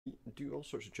do all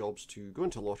sorts of jobs to go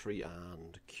into lottery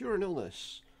and cure an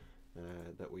illness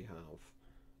that we have.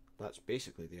 That's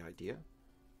basically the idea.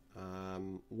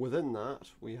 Within that,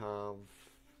 we have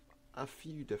a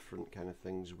few different kind of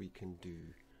things we can do.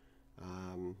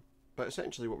 But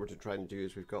essentially what we're trying to do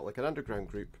is we've got like an underground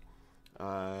group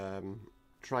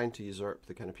trying to usurp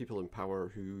the kind of people in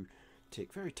power who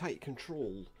take very tight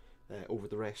control over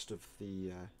the rest of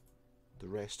the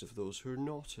rest of those who are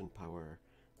not in power.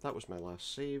 That was my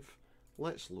last save.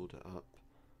 Let's load it up.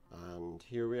 And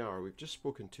here we are. We've just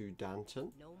spoken to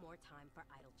Danton. No more time for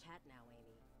idle chat now,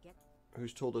 Amy.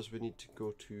 Who's told us we need to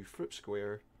go to Fripp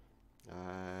Square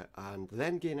and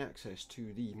then gain access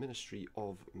to the Ministry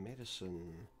of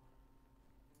Medicine,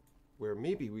 where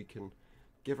maybe we can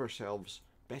give ourselves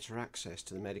better access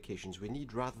to the medications we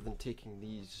need rather than taking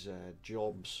these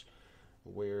jobs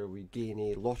where we gain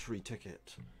a lottery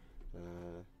ticket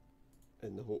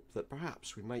in the hope that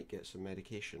perhaps we might get some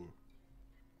medication.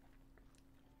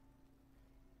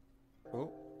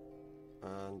 Oh,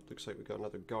 and looks like we got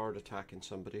another guard attacking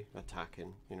somebody.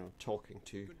 Attacking, you know, talking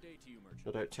to. Good day to you, merchant.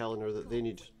 No doubt telling her that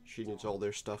she needs all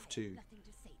their stuff too.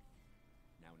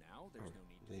 Now, there's no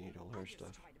need. They need all her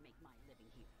stuff. Try to make my living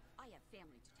here. I have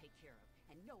family to take care of,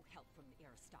 and no help from the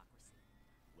aristocracy.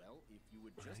 Well, if you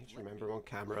would I just need to let remember me... on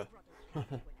camera. My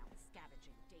brother went out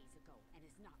scavenging days ago and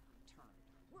is not returned.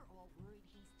 We're all worried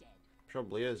he's dead.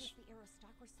 Probably What is. does the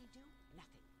aristocracy do?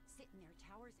 Nothing. Sit in their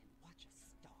towers and watch us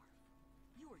starve.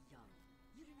 You are young.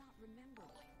 You do not remember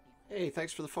life before. Hey,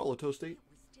 thanks for the follow, Toasty. It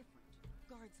was different.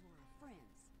 Guards were our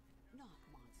friends, not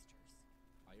monsters.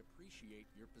 I appreciate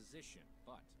your position,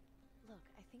 but... Look,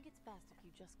 I think it's best if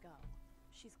you just go.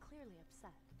 She's clearly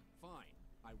upset. Fine.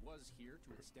 I was here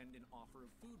to extend an offer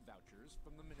of food vouchers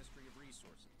from the Ministry of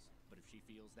Resources. But if she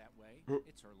feels that way,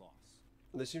 it's her loss.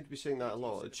 They seem to be saying that a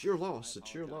lot. It's your loss,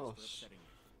 it's your loss.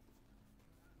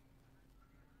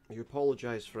 You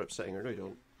apologise for upsetting her. No, you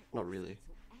don't. Not really.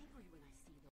 So angry when I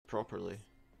see those. Properly.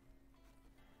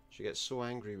 She gets so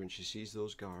angry when she sees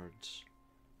those guards.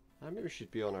 Maybe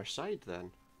she'd be on our side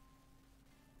then.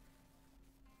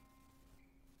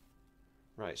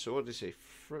 Right, so what did they say?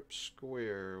 Fripp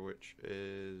Square, which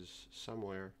is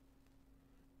somewhere.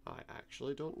 I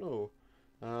actually don't know.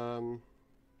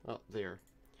 Up there.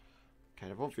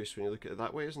 Kind of obvious when you look at it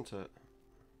that way, isn't it?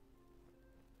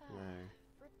 No.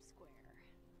 Fripp Square.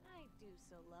 I do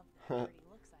so love the pretty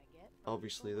looks I get.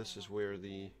 Obviously, this is where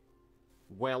the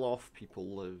well-off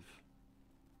people live.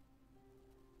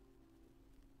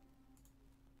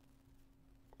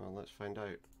 Well, let's find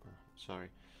out. Oh, sorry.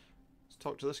 Let's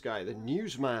talk to this guy, the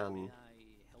newsman. May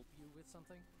I help you with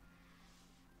something?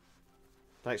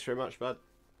 Thanks very much, bud.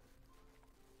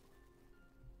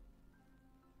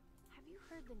 Have you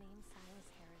heard the name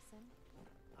Silas Harrison?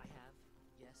 I have,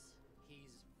 yes.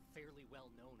 He's fairly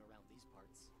well known around these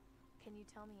parts. Can you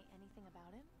tell me anything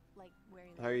about him? Like where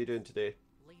he lives? How are you doing today?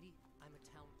 Lady, I'm a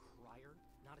town crier,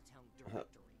 not a town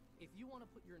directory. If you want to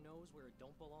put your nose where it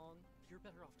don't belong, you're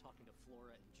better off talking to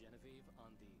Flora and Genevieve on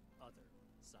the other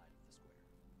side of the square.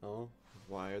 Oh,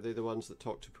 why? Are they the ones that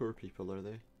talk to poor people, are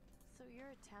they? So you're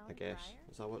a town I guess. crier?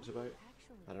 Is that what it's What do about? you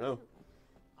actually I don't know. do?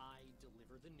 I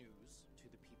deliver the news to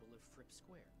the people of Fripp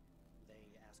Square. They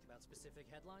ask about specific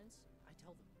headlines, I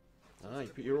tell them. Ah, you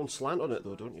put your own slant on it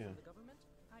though, don't you? The government,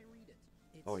 I read it.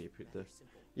 It's Oh, you put the... rather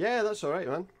simple. Yeah, that's alright,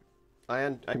 man.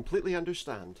 I completely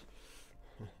understand.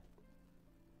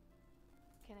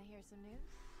 Can I hear some news?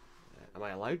 Am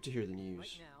I allowed to hear the news?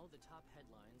 Right now, the top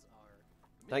headlines are...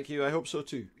 Thank you, I hope so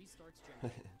too. Restarts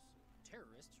generators.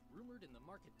 Terrorists rumored in the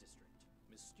market district.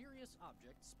 Mysterious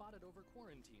object spotted over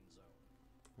quarantine zone.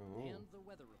 Oh. And the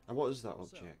weather report. And what is that So,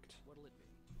 object? what'll it be?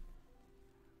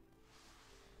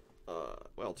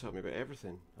 Well, tell me about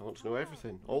everything. I want to know How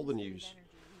everything. about All the Ministry of news.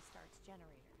 Energy restarts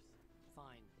generators?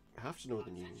 Fine. I have to know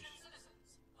the news.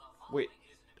 Wait,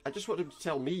 I just want him to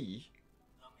tell me.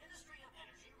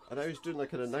 And I was doing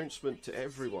like an announcement to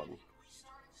everyone.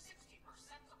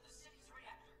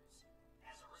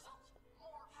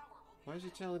 Why is he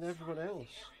telling everyone else?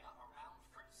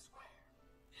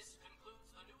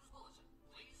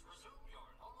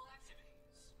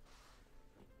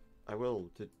 I will.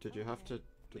 Did you have to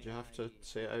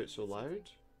say it out so loud?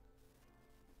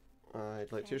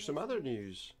 I'd like to hear some other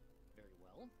news. Very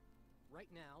well. Right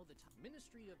now, the top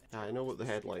Ministry of I know what the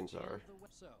headlines are.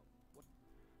 So,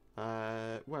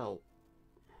 what Well,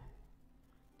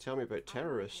 tell me about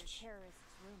terrorists. Terrorists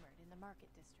rumored in the market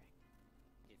district.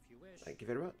 if you wish. Thank you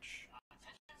very much.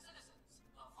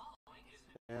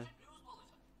 Yeah.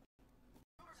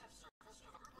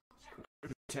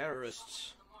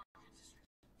 Terrorists.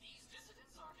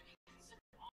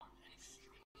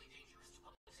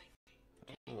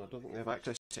 Oh, I don't think they have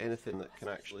access to anything that can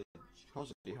actually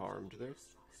cause any harm, do they?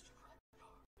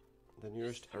 The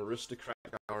nearest aristocrat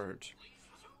guard.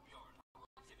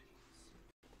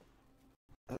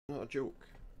 That's not a joke.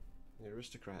 The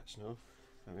aristocrats, no?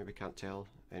 I maybe can't tell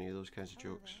any of those kinds of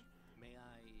jokes. May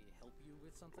I help you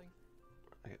with something?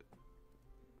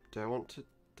 Do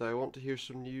I want to hear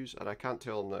some news? And I can't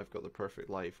tell him that I've got the perfect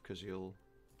life because Can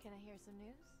I hear some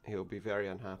news? he'll be very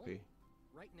unhappy.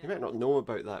 Right He now, might not know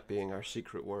about that being our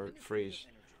secret word phrase.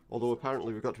 Although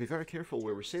apparently we've got to be very careful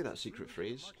where we say that secret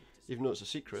phrase, even though it's a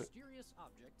secret. Mysterious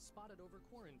object spotted over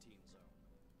quarantine zone.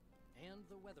 And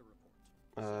the weather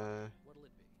report. What'll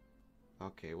it be?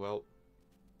 Okay, well,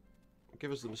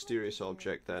 give us the mysterious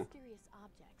object then. Mysterious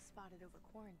object spotted over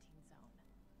quarantine zone.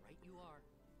 Right you are.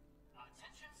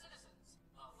 Attention citizens,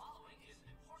 the following is an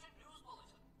important news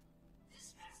bulletin.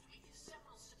 This past week,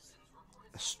 several citizens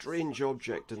reported A strange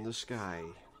object in the sky. over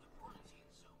the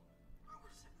quarantine zone.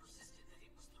 Rumors have persisted that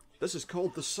it was the This is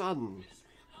called the sun.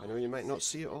 I know you might not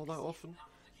see it all that often. not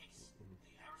the case.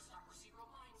 The aristocracy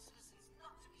reminds citizens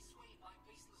not to be swayed by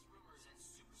baseless rumors and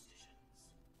superstitions.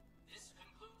 This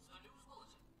concludes the news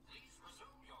bulletin. Please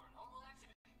resume your normal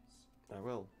activities. I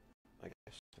will, I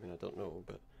guess. I mean, I don't know,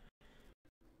 but...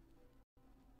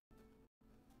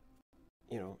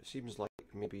 You know, it seems like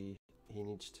maybe he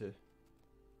needs to...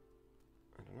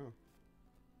 I don't know.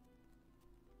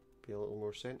 Be a little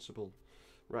more sensible.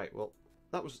 Right, well,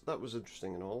 that was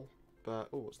interesting and all, but...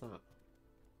 Oh, what's that?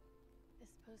 This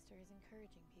poster is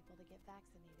encouraging people to get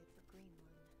vaccinated for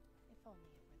Greenland. If only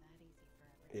it were that easy for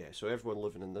everyone. Yeah, so everyone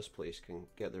living in this place can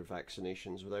get their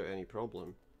vaccinations without any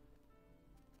problem.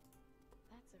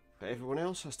 That's a But everyone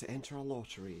else has to enter a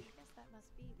lottery. I guess that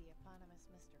must be the eponymous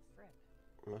Mr. Fripp.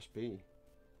 Must be.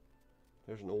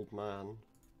 There's an old man.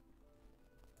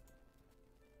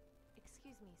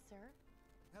 Excuse me, sir.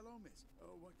 Hello, miss.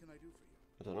 Oh, what can I do for you?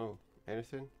 I don't know.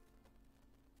 Anything?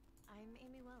 I'm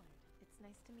Amy Wellard. It's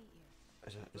nice to meet you.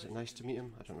 Is it nice to meet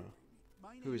him? I don't know.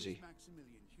 My Who name is he?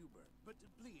 Maximilian Huber, but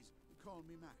please call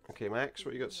me Max. Okay, Max,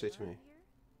 what you got to say to me? Around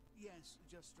here? Yes,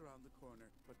 just around the corner.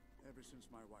 But ever since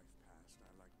my wife passed,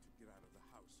 I like to get out of the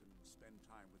house and spend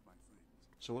time with my friends.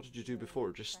 So what did you do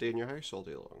before? Just stay in your house all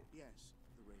day long? Yes,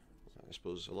 the Ravens. I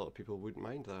suppose a lot of people wouldn't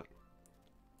mind that.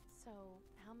 So,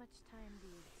 how much time do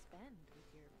you spend with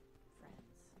your friends?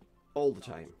 All the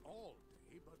time. Not all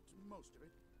day, but most of it.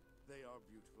 They are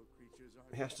beautiful creatures.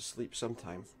 He has to sleep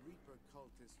sometime. Those Reaper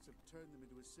cultists have turned them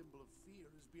into a symbol of fear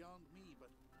is beyond me,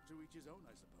 but to each his own,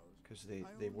 I suppose. Because I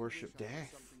they only worship wish I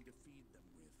had death. something to feed them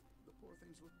with. The poor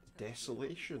things look terribly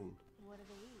Desolation. What do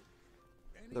they eat?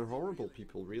 hungry. They're horrible Anything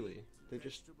people, really. They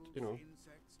just, Vegetables, you know...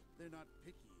 insects. They're not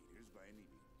picky eaters by any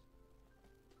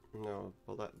means. No,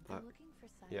 well that... I'm looking for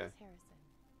Silas yeah. Harrison.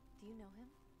 Do you know him?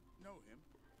 Know him?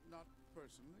 Not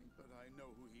personally, but I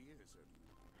know who he is, certainly.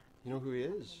 You know who he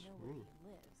You is? know where he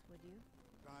lives, would you?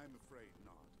 I'm afraid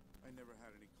not. I never had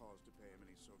any cause to pay him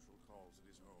any social calls at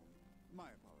his home. My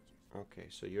apologies. Okay,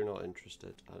 so you're not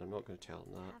interested, and I'm not going to tell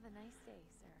him that. Have a nice day,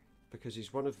 sir. Because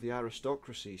he's one of the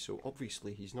aristocracy, so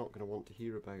obviously he's not going to want to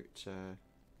hear about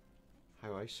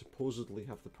how I supposedly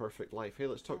have the perfect life. Hey,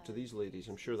 let's talk to these ladies.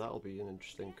 I'm sure that'll be an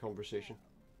interesting conversation.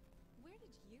 Where did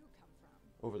you come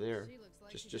from? Over there. She looks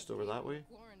like Just over that way.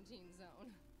 Quarantine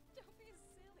zone. Don't be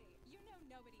silly. You know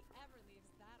nobody ever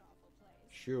leaves that awful place.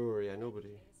 Sure, yeah,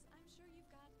 nobody. I'm sure you've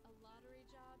got a lottery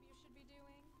job you should be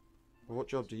doing. Well, what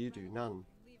job do you do? None.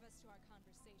 Leave us to our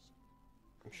conversation.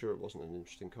 I'm sure it wasn't an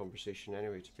interesting conversation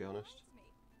anyway, to be honest. Reminds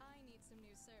me, I need some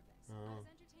new service. Oh, I was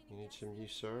entertaining you need guests some the new other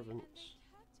day, servants.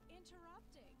 And they kept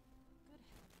interrupting. Good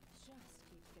heavens, just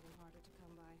keeps getting harder to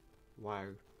come by.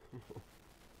 Wow.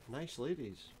 Nice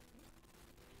ladies.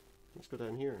 Let's go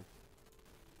down here.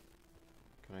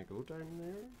 Can I go down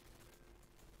there?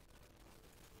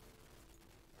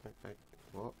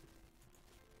 What?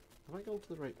 Have I gone to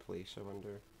the right place, I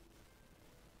wonder?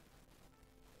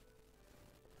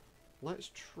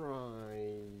 Let's try...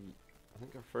 I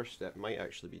think our first step might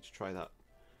actually be to try that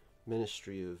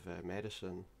Ministry of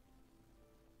Medicine.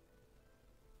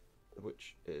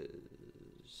 Which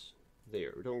is...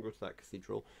 there. We don't go to that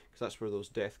cathedral, because that's where those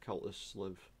death cultists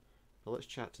live. But let's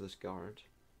chat to this guard.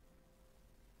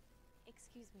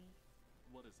 Excuse me.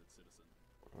 What is it, citizen?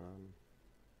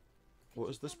 Could What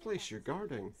you is this tell me place about you're this again,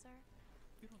 guarding? Sir?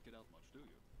 You don't get out much, do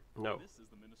you? No. This is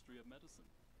the Ministry of Medicine.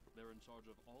 They're in charge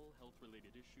of all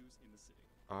health-related issues in the city.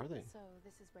 Are they? So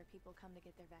this is where people come to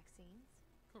get their vaccines?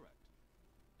 Correct.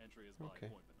 Entry is by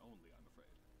Okay. appointment only, I'm afraid.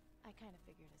 I kind of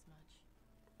figured as much.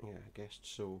 Yeah, I guessed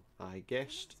so. I Do you know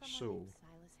guessed someone so. named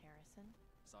Silas Harrison?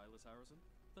 Silas Harrison?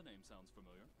 The name sounds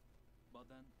familiar.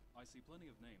 But then, I see plenty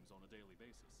of names on a daily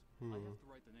basis. Hmm. I have to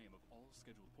write the name of all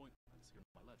scheduled appointments here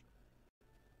in my ledger.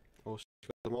 Oh, so you've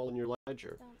got them all in your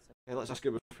ledger. Sounds so Hey, let's ask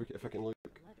him if I can look.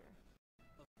 letter.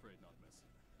 Afraid not, miss.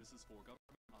 This is for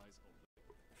government eyes only.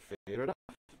 Fair enough.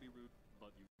 To be rude,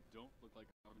 but you don't look like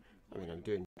a government I mean, employee. I'm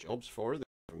doing jobs for the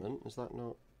government. Is that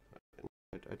not?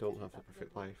 I don't have the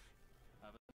perfect life.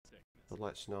 Have a mistake, miss. But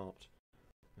let's not.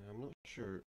 I'm not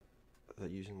sure that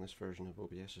using this version of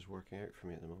OBS is working out for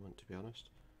me at the moment, to be honest.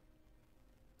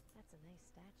 That's a nice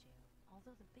statue,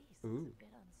 although the base Ooh. is a bit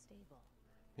unstable.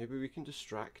 Maybe we can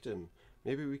distract him.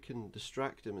 Maybe we can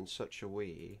distract him in such a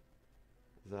way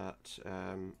that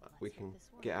we Let's can hope this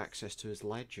get works. access to his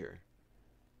ledger.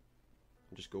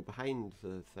 And just go behind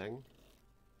the thing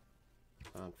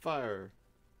and fire.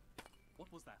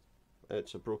 What was that?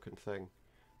 It's a broken thing.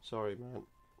 Sorry, man.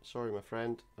 Sorry, my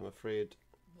friend. I'm afraid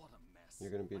What a mess.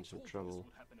 you're going to be in I some told you trouble. This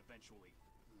would happen eventually.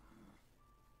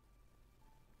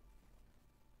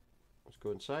 Let's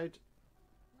go inside.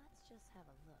 Let's just have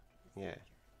a look at this Yeah. picture.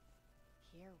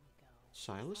 Here we go.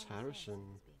 Silas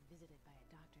Harrison. is being visited by a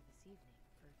doctor this evening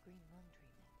for a green lung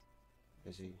treatment.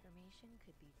 Is This he? information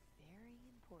could be very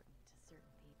important to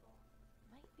certain people.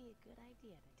 Might be a good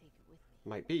idea to take it with me.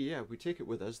 Might be, yeah. If we take it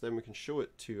with us, then we can show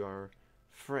it to our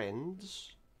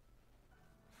friends.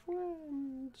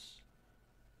 Friends.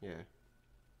 Yeah.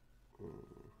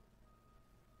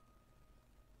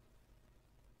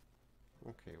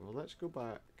 Okay, well, let's go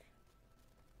back.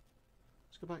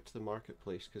 Let's go back to the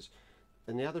marketplace, because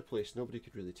in the other place, nobody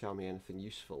could really tell me anything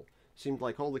useful. Seemed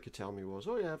like all they could tell me was,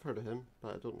 oh yeah, I've heard of him,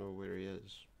 but I don't know where he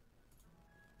is.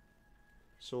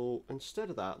 So instead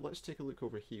of that, let's take a look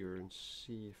over here and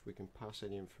see if we can pass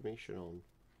any information on.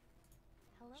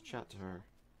 Hello, Let's chat to her.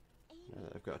 Amy, Now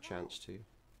that I've got a hello. chance to.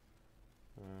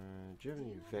 Do you have Do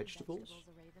any you have vegetables?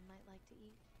 a raven might like to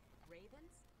eat?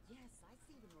 Ravens? Yes, I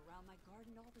see them around my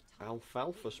garden all the time.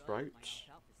 Alfalfa They love my sprouts.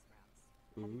 alfalfa sprouts.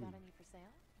 Have you Ooh. got any for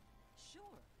sale?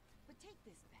 Sure, but take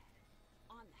this bag.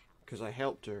 On the house. Because I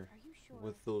helped her Are you sure?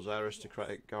 with those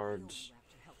aristocratic guards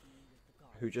After helping me with the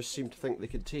garden. who just seem to think they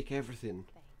can take everything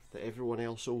Thanks. that everyone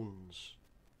else owns.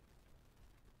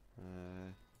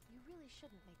 You really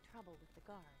shouldn't make trouble with the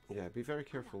guards. Yeah, be very I'm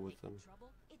not careful with making them.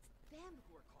 Trouble. It's them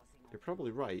who are causing all You're the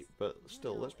probably right, but You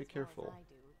still, know let's be as well as careful. I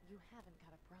do, you haven't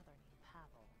got a brother named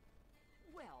Pavel.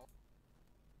 Well,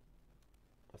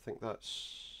 I think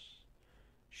that's...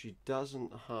 She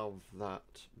doesn't have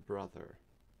that brother.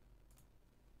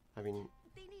 I mean,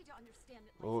 they need to understand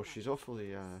that. oh, life's not she's easy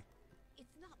awfully, for us.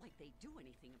 It's not like they do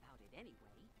anything about it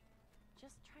anyway.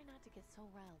 Just try not to get so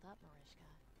riled up, Marishka.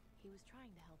 He was trying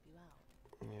to help you out.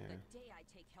 yeah. The day I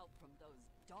take help from those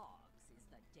dogs is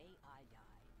the day I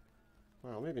die.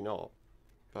 Well, maybe not.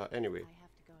 But anyway, I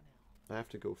have to go now. I have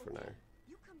to go for now. Okay,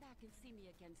 you come back and see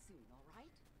me again soon, all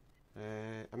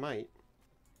right? I might.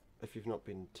 If you've not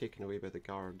been taken away by the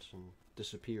guards and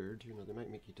disappeared, you know, they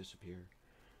might make you disappear.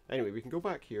 Anyway, we can go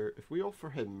back here. If we offer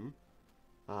him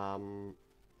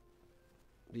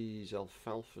these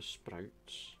alfalfa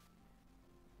sprouts,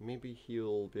 maybe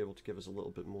he'll be able to give us a little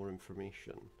bit more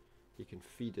information. He can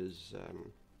feed his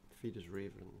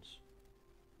ravens.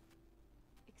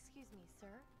 Excuse me,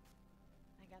 sir.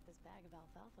 I got this bag of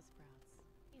alfalfa sprouts.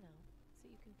 You know, so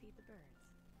you can feed the birds.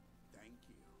 Thank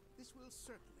you. This will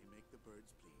certainly make the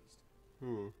birds pleased.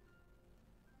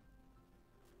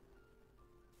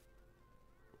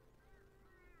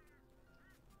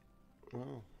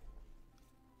 Oh.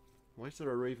 Why is there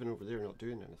a raven over there not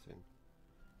doing anything?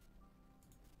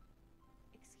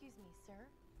 Excuse me, sir.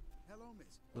 Hello,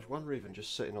 miss. There's one raven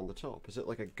just sitting on the top. Is it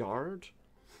like a guard?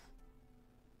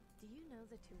 Do you know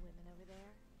the two women over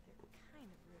there? They're kind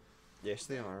of rude. Yes,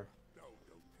 they are. Oh,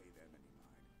 don't pay them any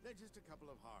mind. They're just a couple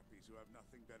of harpies who have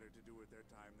nothing better to do with their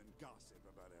time than gossip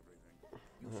about everything.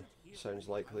 You should hear Sounds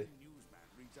how likely. the newsman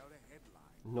reads out a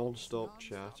headline. Non-stop It's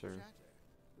chatter.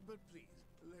 But please,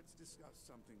 let's discuss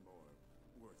something more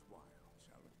worthwhile,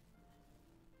 shall we?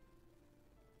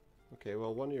 Okay,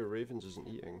 well, one of your ravens isn't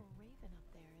That eating. little raven up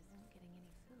there isn't getting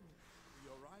any food.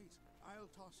 You're right. I'll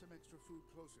toss some extra food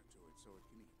closer to it so it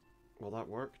can eat. Will that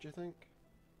work, do you think?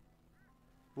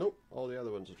 Nope, all the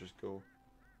other ones will just go.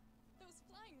 Those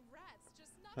flying rats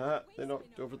just knocked Ah, the they waste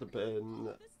knocked bin over the Oh, bin.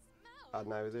 the smell. And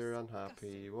now they're Disgusting.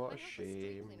 unhappy. What a I hope a street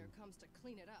shame. cleaner comes to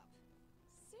clean it up.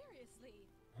 Seriously.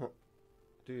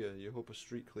 Do you? You hope a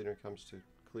street cleaner comes to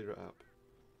clear it up.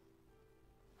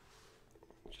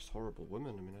 Just horrible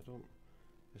women. I mean, I don't...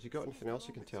 Has he got anything else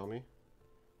he can tell me?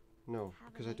 No, Have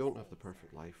a because I nice don't day, have the sir.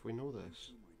 perfect life. We know this.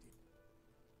 You, my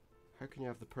dear. How can you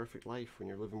have the perfect life when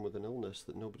you're living with an illness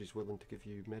that nobody's willing to give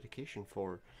you medication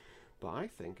for? But I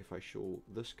think if I show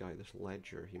this guy this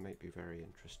ledger, he might be very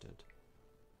interested.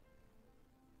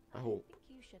 I hope. I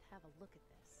think you should have a look at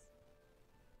this.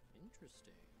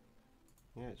 Interesting.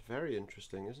 Yeah, it's very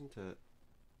interesting, isn't it?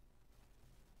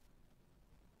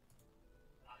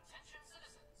 Attention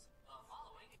citizens, the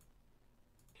following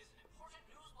is an important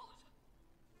news bulletin.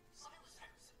 Silas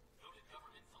Harrison, noted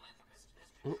government philanthropist,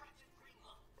 has contracted green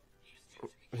lung. He is due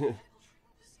to begin medical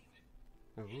treatment this evening.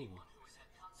 Anyone who has had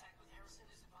contact with Harrison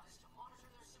is advised to monitor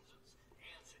their symptoms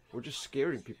and to We're just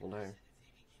scaring people now. if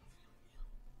they begin feeling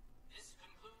ill. This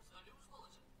concludes the news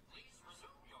bulletin. Please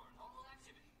resume your normal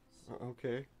activities.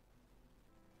 Okay.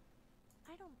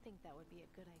 I don't think that would be a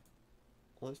good idea.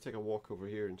 Let's take a walk over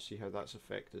here and see how that's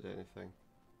affected anything.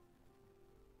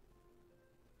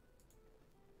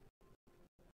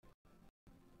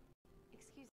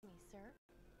 Excuse me, sir.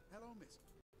 Hello, miss.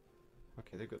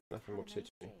 Okay, they've got nothing more to say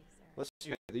to me. Day, sir. Let's see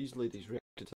how these ladies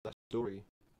reacted to that story.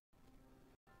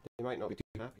 They might not be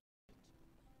too happy.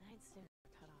 I'd sooner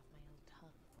cut off my own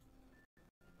tongue.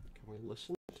 Can we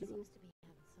listen to She them? seems to be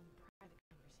having some private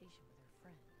conversation with her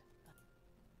friend, but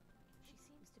she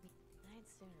seems to be. I'd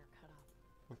sooner cut off.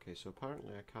 Okay, so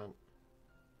apparently I can't.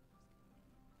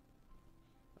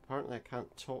 Apparently I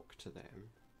can't talk to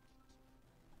them.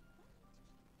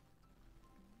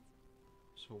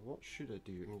 So what should I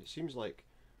do? I mean, it seems like.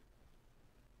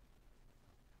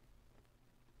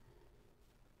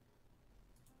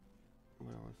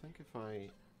 Well, I think if I.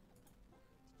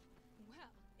 Well,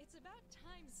 it's about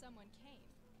time someone came.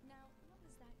 Now, what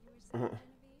was that you were saying,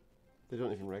 Genevieve? They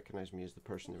don't even recognise me as the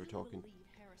person they were talking Believe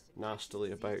Harrison nastily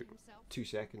diseased about himself? 2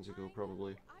 seconds ago,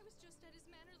 probably. I was just at his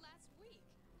manor last week.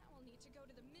 Now I'll need to go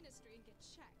to the ministry and get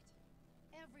checked.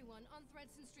 Everyone on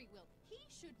Thredson Street will. He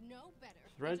should know better.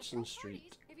 Thredson than to throw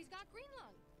Street. parties if he's got green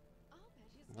lung. I'll bet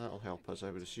his That'll help love us,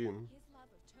 I would assume. His love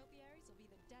of topiaries will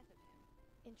be the death of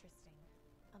him. Interesting.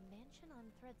 A mansion on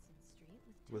Thredson Street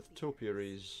With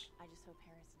topiaries. topiaries. I just hope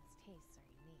Harrison's tastes are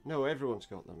unique. No,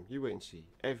 everyone's got them. You wait and see.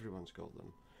 Everyone's got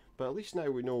them. But at least now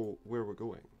we know where we're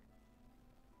going.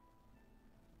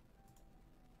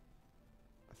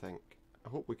 I think. I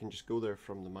hope we can just go there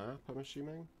from the map, I'm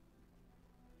assuming.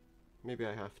 Maybe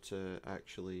I have to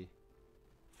actually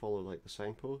follow like the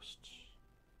signposts.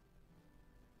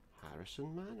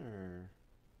 Harrison Manor.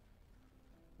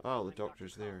 Oh, the I'm Dr.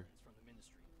 doctor's there. Collins from the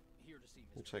ministry, here to see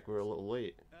Mr. Looks like we're a little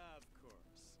late. Of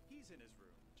course. He's in his room.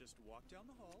 Just walk down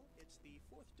the hall. It's the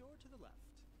 4th door to the left.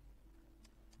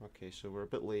 Okay, so we're a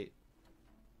bit late.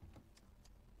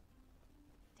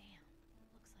 Damn.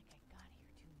 Looks like I got here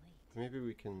too late. Maybe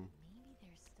we can. Maybe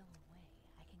there's still a way.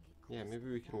 I can get Yeah, closer maybe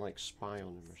we can without like spy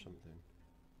on him or detecting something.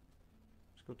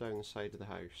 Let's go down the side of the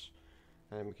house,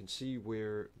 and we can see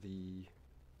where the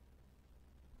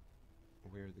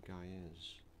guy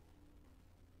is.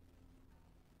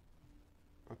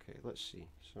 Okay, let's see.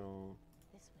 So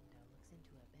This window looks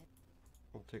into a bed.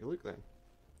 we'll take a look then.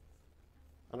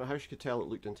 I don't know how she could tell it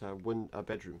looked into a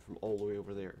bedroom from all the way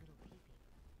over there. Little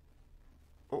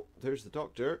peepee. Oh, there's the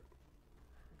doctor.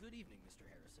 Good evening, Mr.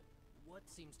 Harrison. What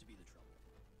seems to be the trouble?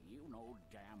 You know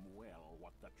damn well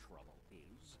what the trouble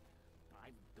is.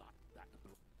 I've got that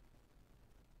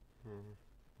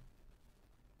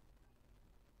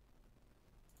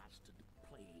blasted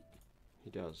plague. He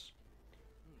does.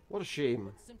 What a shame.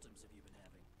 What symptoms have you been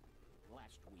having?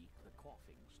 Last week the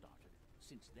coughing started.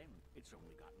 Since then it's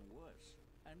only gotten worse.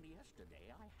 And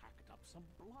yesterday I hacked up some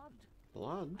blood.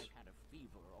 Blood? I've had a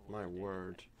fever over My the day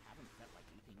word. and haven't felt like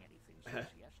eating anything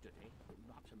since yesterday.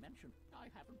 Not to mention, I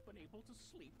haven't been able to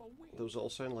sleep a wink. Those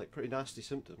all sound like pretty nasty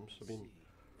symptoms. I mean,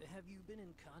 See. Have you been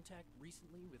in contact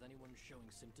recently with anyone showing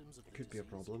symptoms of it the could be a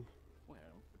disease? problem.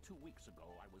 Well, 2 weeks ago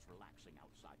I was relaxing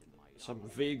outside in my Some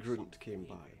yard. vagrant Some came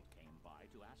by. vagrant came by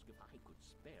to ask if I could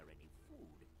spare any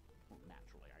food. Well,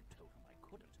 naturally I told him I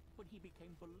couldn't, but he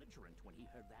became belligerent when he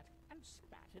heard that and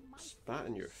spat in my Spat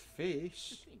in your To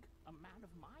face? think, a man of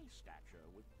my stature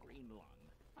with green lung.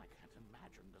 I can't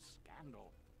imagine the scandal.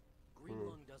 Green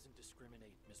lung doesn't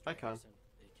discriminate, Mr. I can. Harrison.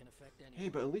 It can affect anyone. Hey,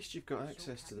 but at least you've got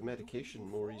access to the medication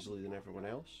more easily than everyone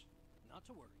else. Not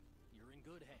to worry. You're in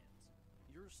good hands.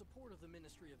 Your support of the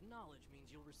Ministry of Knowledge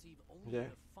means you'll receive only Yeah.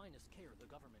 the finest care the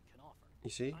government can offer. You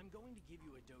see? I'm going to give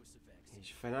you a dose of vaccine. He's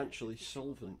financially At 50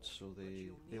 solvent, levels, so but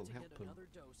you'll need they'll to help get him. another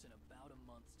dose in about a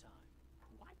month's time.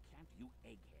 Why can't you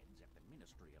eggheads at the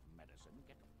Ministry of Medicine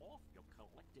get off your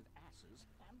collective asses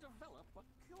and develop a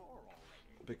cure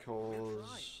already?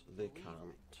 Because they Believe me,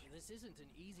 can't. This isn't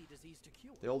an easy disease to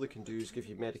cure. All they can do is give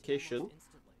you medication.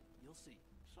 Instantly. You'll see.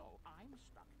 So I'm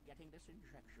stuck getting this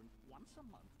injection once a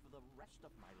month for the rest of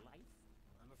my life?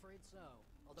 I'm afraid so.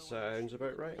 Although Sounds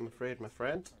about right, I'm afraid, my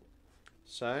friend.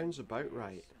 Sounds about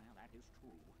right. Well, that is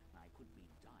true. I could be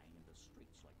dying in the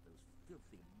streets like those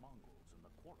filthy Mongols in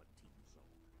the quarantine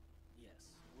zone.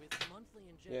 monthly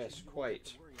injection, Yes, you won't quite.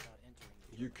 have to worry about entering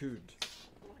the You could.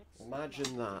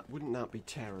 Imagine that. Wouldn't that be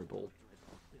terrible?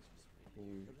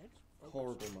 You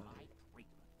horrible man.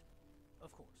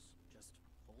 Of course. Just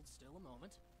hold still a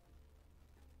moment.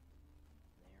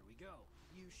 There we go.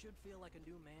 You should feel like a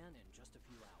new man in just a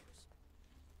few hours.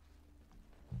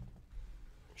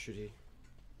 Should he?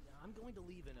 I'm going to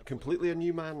leave in a Completely a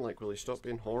new man? Like, will he stop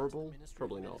being horrible?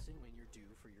 Probably not. when you're due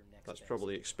for your next That's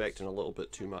probably expecting a little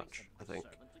bit too much, I think.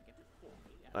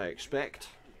 I expect.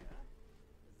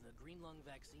 The green lung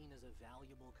vaccine is a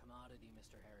valuable commodity,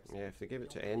 Mr. Harrison. Yeah, if they give it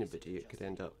to anybody, it could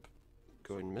end up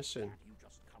going missing. You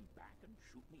just come back and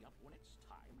shoot me up when it's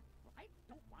time. I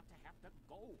don't want to have to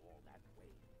go all that way.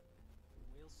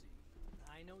 We'll see.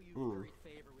 I know you've curried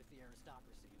favor with the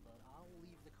aristocracy, but I'll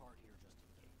leave the card here just in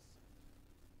case.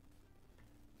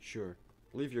 Sure.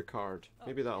 Leave your card.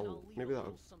 Maybe that'll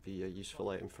be a useful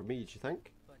item for me, do you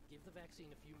think? But give the vaccine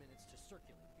a few minutes to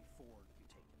circulate before you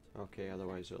take it. Okay,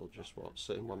 otherwise it'll just, what,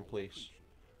 sit in one place.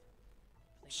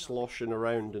 Sloshing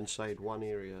around inside one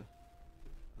area.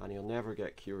 And he'll never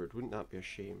get cured. Wouldn't that be a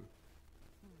shame?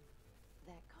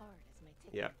 That card is my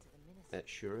ticket Yeah, to the ministry. it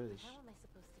sure is. How am I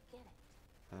supposed to get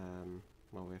it?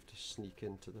 Well, we have to sneak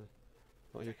into the...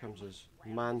 Oh, here comes his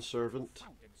manservant.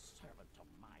 Founded servant of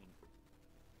mine.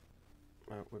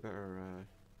 We better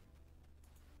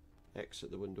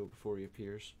exit the window before he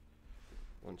appears.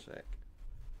 One sec.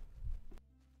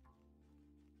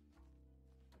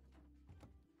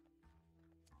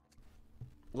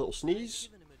 Little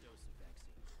sneeze. Given him a dose of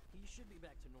vaccine. He should be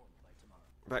back to normal by tomorrow.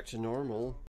 Back to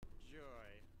normal. Joy.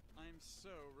 I'm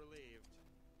so relieved.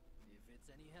 If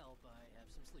it's any help, I have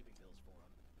some sleeping pills for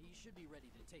him. He should be ready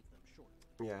to take them shortly.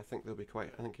 Yeah, I think they'll be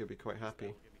quite. I think he'll be quite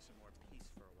happy That'll give me some more peace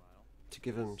for a while. to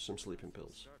give him some sleeping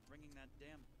pills. Start ringing that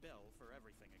damn bell for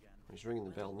everything again. He's ringing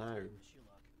the bell now, Wish you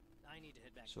luck. I need to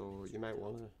head back to the so ministry. you might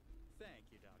want to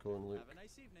Thank you, Doctor. go and look Have a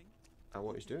nice evening. at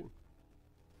what he's doing.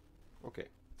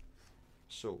 Okay.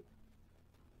 So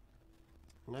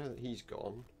now that he's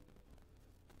gone,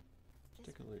 let's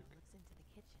take a look. Looks into the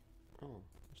kitchen. Oh,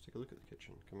 let's take a look at the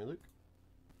kitchen. Can we look?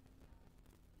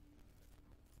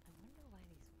 I wonder why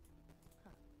these.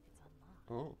 Huh? It's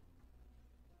unlocked. Oh.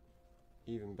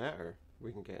 Even better.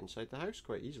 We can get inside the house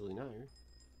quite easily now.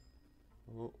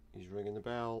 Oh, he's ringing the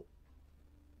bell.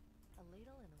 A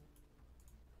ladle and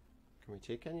a. Can we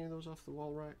take any of those off the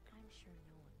wall rack? I'm sure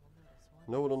no one will notice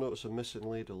one. No one will notice a missing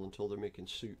ladle until they're making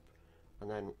soup. And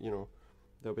then, you know,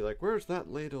 they'll be like, where's that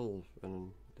ladle?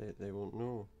 And they won't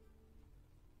know.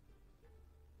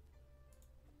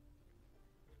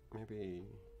 Maybe...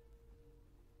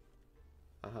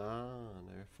 Aha,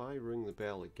 now if I ring the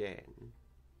bell again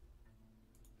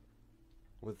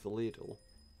with the ladle,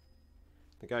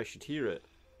 the guy should hear it.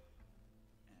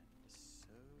 And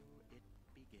so it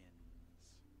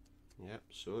begins. Yep,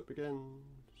 so it begins.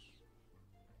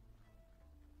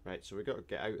 Right, so we got to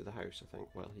get out of the house, I think,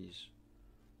 while he's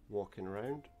walking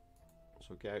around.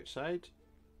 So get outside.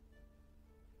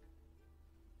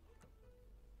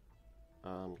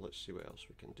 And let's see what else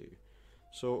we can do.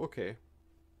 So, okay.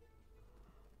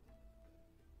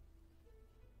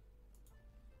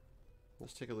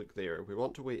 Let's take a look there. We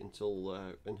want to wait until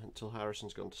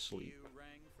Harrison's gone to sleep. You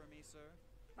rang for me, sir?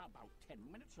 About 10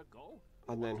 minutes ago.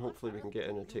 And then hopefully we can get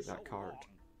in and take that card.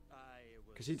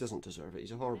 Because he doesn't deserve it.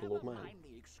 He's a horrible old man. Never mind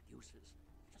the excuses.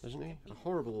 Just Isn't he? get me A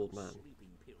horrible one of old those man.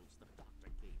 Sleeping pills the doctor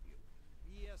gave you.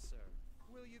 Yes, sir.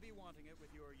 Will you be wanting it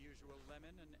with your usual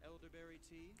lemon and elderberry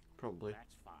tea? Probably.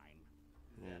 That's fine.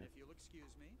 Yeah. Then if you'll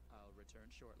excuse me, I'll return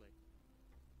shortly.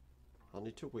 I'll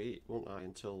need to wait, won't I,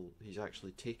 until he's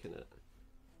actually taken it.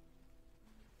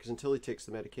 Because until he takes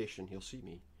the medication, he'll see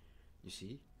me. You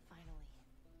see? Finally.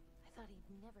 I thought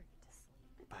he'd never get to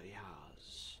sleep. But he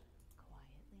has.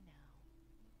 Quietly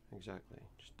now. Exactly.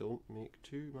 Just don't make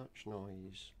too much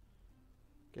noise.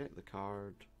 Get the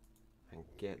card and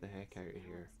get the heck out of Now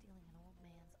here. I'm stealing an old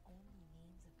man's only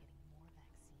means of getting more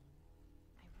vaccine.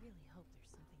 I really hope there's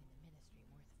something in the ministry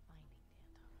worth finding,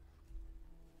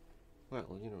 Danton.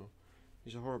 Well, you know,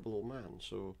 he's a horrible old man,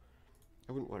 so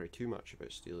I wouldn't worry too much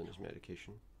about stealing his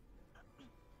medication.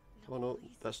 Oh no, please.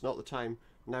 that's not the time.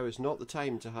 Now is not the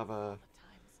time to have a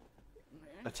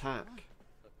Times. attack.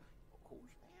 Who's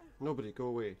there? Nobody, go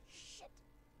away. Shit.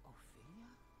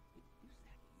 Ophelia? Is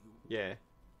that you? Yeah.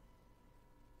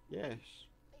 Yes,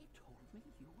 They told me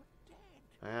you were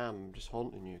dead. I am just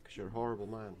haunting you because you're a horrible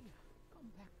man.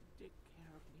 Come back to take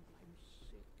care of me. I'm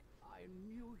sick. I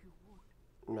knew you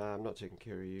would. Nah, I'm not taking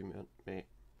care of you, mate.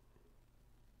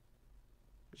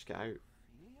 Just get out.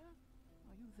 Ophelia?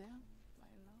 Are you there, my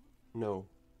love? No.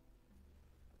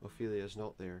 Ophelia's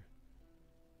not there.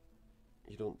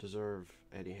 You don't deserve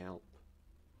any help.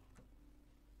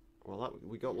 that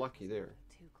we got lucky there.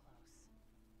 Too close.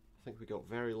 I think we got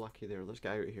very lucky there. Let's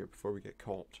get out of here before we get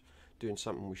caught doing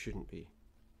something we shouldn't be.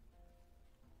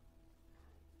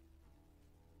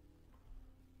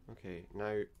 Okay,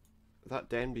 now that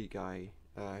Denby guy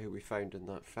who we found in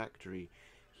that factory,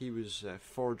 he was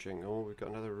forging. Oh, we've got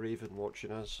another raven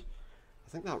watching us. I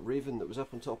think that raven that was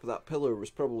up on top of that pillar was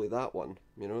probably that one.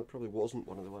 You know, it probably wasn't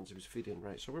one of the ones he was feeding.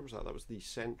 Right, so where was that? That was the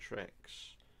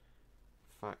Centrex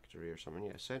factory or something.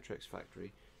 Yeah, Centrex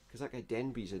factory. Because that guy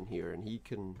Denby's in here and he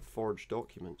can forge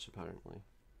documents apparently.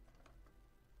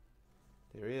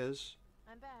 There he is.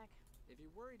 I'm back. If you're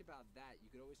worried about that, you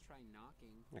could always try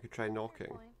knocking. I could try Fair knocking.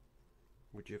 point.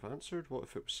 Would you have answered? What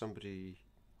if it was somebody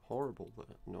horrible that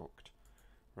knocked?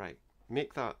 Right,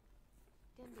 make that,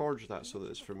 Denby, forge that you so that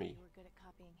it's mentioned for before me. You were good at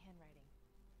copying handwriting.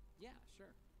 Yeah,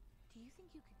 sure. Do you think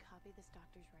you could copy this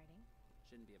doctor's writing?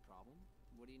 Shouldn't be a problem.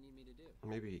 What do you need me to do?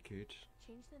 Maybe he could.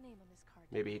 Change the name on this card.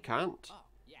 to Maybe he Denby. can't. Oh,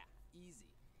 yeah, easy.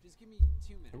 Just give me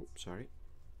 2 minutes. Oh, sorry.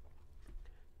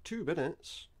 2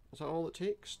 minutes? Is that all it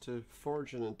takes to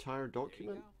forge an entire There you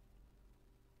document? go.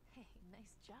 Hey,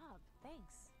 nice job.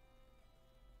 Thanks.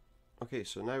 Okay,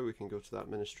 so now we can go to that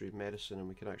Ministry of Medicine and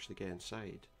we can actually get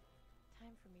inside.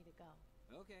 Time for me to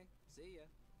go. Okay, see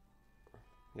ya.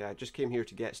 Yeah, I just came here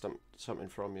to get something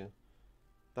from you.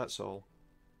 That's all.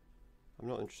 I'm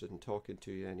not interested in talking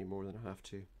to you any more than I have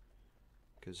to.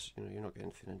 Because, you know, you're not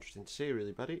getting anything interesting to say,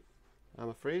 really, buddy. I'm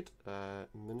afraid.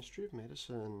 Ministry of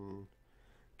Medicine.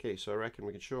 Okay, so I reckon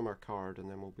we can show him our card and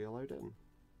then we'll be allowed in.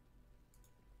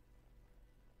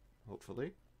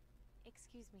 Hopefully.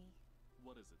 Excuse me.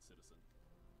 What is it, citizen?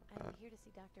 I'm here to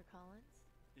see Dr. Collins.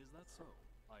 Is that so?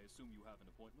 I assume you have an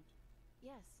appointment?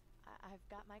 Yes, I've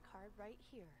got my card right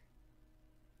here.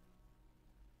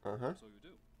 Uh-huh. So you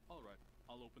do. All right,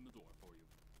 I'll open the door for you.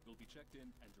 You'll be checked in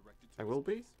and directed to I his will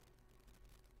be? place.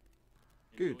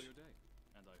 Good. Enjoy your day,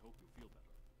 and I hope you feel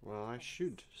better. Well, I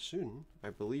should soon. I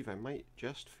believe I might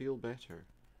just feel better.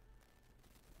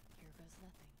 Here goes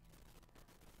nothing.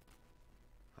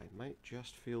 I might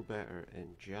just feel better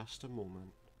in just a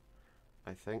moment.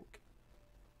 I think.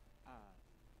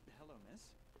 Hello, miss.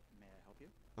 May I help you?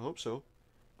 I hope so.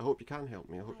 I hope you can help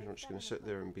me. I hope you're not I've just got going to an sit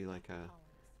there and appointment be with like Dr.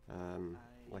 a Collins.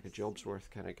 like a Jobsworth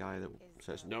kind of guy that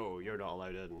says, no, you're not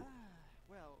allowed in.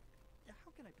 Well,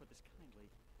 how can I put this kindly?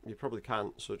 You probably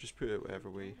can't, so just put it whatever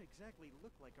way. Don't exactly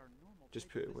look like our normal Just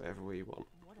type put of it whatever way you want.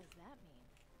 What does that mean?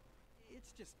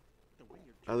 It's just the way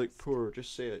you're I look dressed. poor,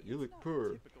 just say it. You It's look not poor.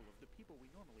 typical of the people we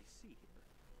normally see here.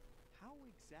 How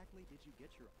exactly did you get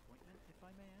your appointment, if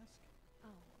I may ask?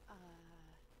 Oh,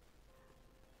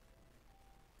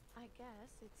 I guess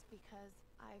it's because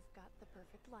I've got the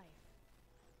perfect life.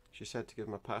 She said to give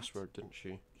him a password, didn't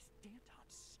she? Is Danton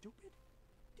stupid?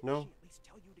 Didn't No. she at least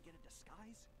tell you to get a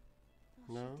disguise? Well,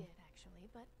 No. she did actually,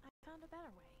 but I found a better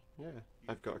way. Yeah, You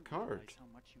I've got a do card. realize how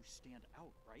much you stand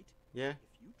out, right? Yeah.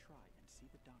 If you try and see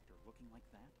the doctor looking like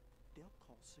that, they'll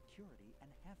call security and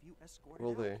have you escorted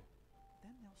Will out. they?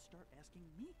 Then they'll start asking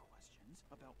me questions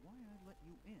about why I let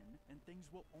you in, and things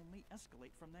will only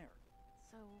escalate from there.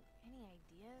 So, any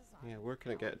ideas on Yeah, where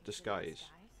can I how get we could disguise?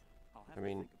 I'll have I to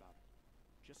mean- think about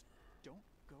it. Just don't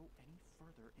go any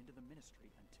further into the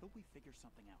ministry until we figure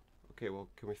something out. Okay, well,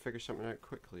 can we figure something out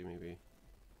quickly, maybe?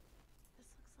 This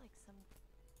looks like some...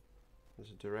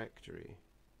 There's a directory.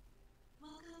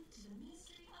 Welcome to the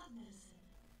Ministry of Medicine.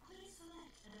 Please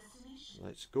select a destination.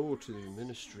 Let's go to the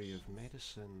Ministry of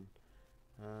Medicine.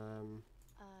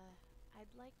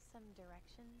 I'd like some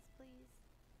directions, please.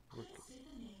 Where, Please say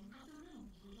the name of the room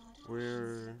you would like to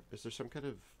where is there some kind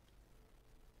of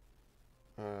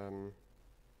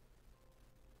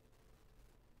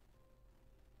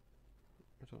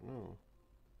I don't know.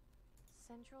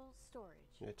 Central storage.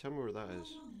 Yeah, tell me where that is.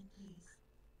 One moment, please.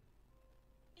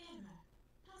 Error.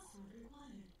 Password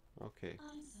required. Okay.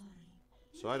 I'm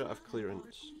sorry. So I don't have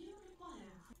clearance. Do you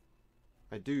require?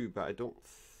 I do, but I don't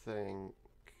think.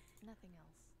 Nothing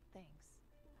else. Thanks.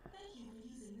 Thank you for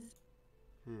using this.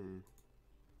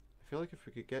 I feel like if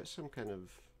we could get some kind of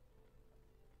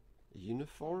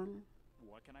uniform.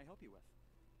 What can I help you with?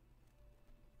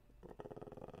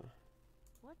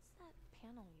 What's that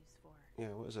panel used for?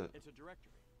 Yeah, what is it? It's a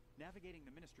directory. Navigating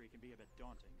the ministry can be a bit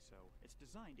daunting, so it's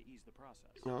designed to ease the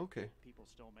process. Oh, okay. People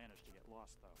still manage to get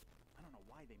lost, though. I don't know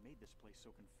why they made this place so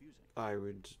confusing. I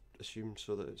would assume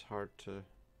so that it's hard to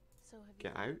So have you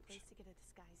get found out. a place to get a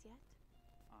disguise yet?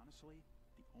 Honestly,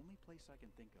 the only place I can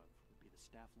think of would be the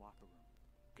staff locker room.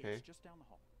 Okay. It's just down the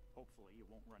hall. Hopefully you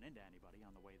won't run into anybody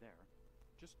on the way there.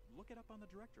 Just look it up on the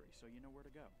directory so you know where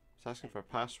to go. It's asking for a And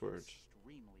be password.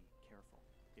 extremely careful.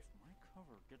 If my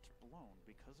cover gets blown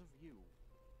because of you,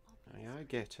 I'll be Yeah, I discreet.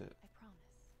 get it. I promise.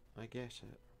 I get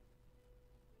it.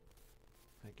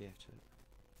 I get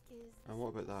it. Is And what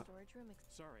about the that? storage room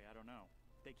Sorry, I don't know.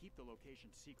 They keep the location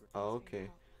secret. Oh, okay.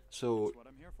 So That's what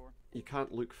I'm here for. you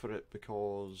can't look for it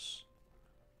because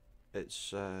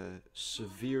it's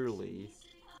severely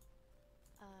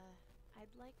I'd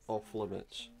like off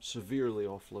limits. Severely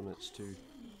off limits to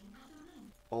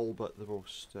all but the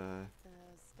most the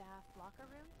staff locker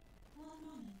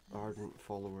room. ardent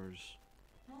followers.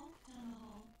 Walk down the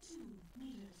hall 2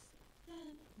 meters, then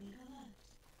make a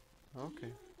left. Okay. Do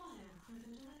you require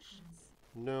further directions?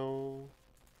 No.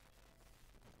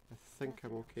 I think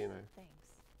I'm okay now. Thanks.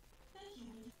 Thank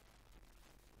you.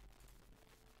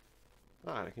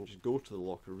 Ah, I can just go to the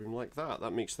locker room like that.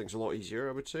 That makes things a lot easier,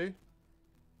 I would say.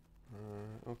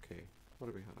 Okay. What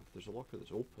do we have? There's a locker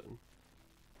that's open.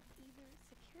 Either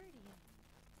security.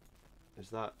 Is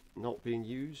that not being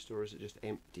used, or is it just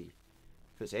empty?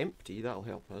 If it's empty, that'll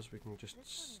help us. We can just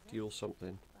steal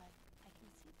something. But I can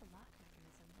see the lock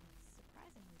mechanism, and it's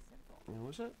surprisingly simple. Oh,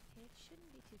 is it? It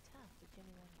shouldn't be too tough to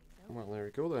genuinely open. Well, there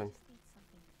we go then. Just need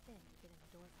something thin to get in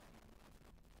the door from.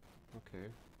 Okay,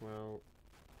 well,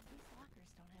 These lockers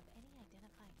don't have any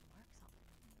identifying marks on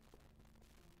them.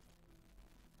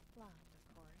 Locked,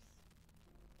 of course.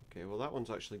 okay, well that one's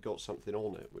actually got something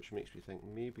on it, which makes me think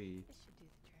maybe This should do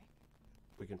the trick.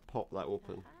 we can pop that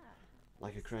open. Aha.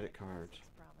 Like a credit card. This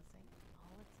looks promising.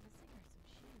 All it's missing are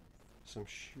Some some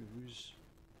shoes. shoes.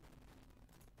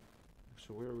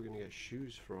 So where are we going to get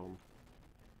shoes from?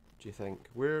 Do you think?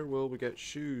 Where will we get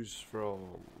shoes from?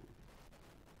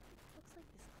 Looks like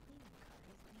this cleaning cart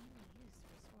is mainly used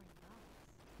for storing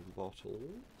bottles.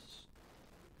 Bottles?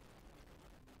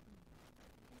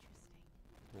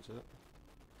 Interesting. Is it?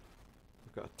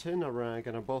 We've got a tin, a rag,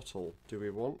 and a bottle. Do we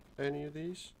want any of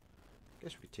these?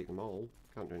 Guess we could take them all.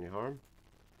 Can't do any harm.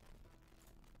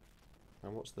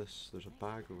 And what's this? There's a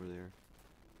bag over there.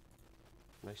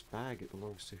 Nice bag. It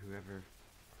belongs to whoever's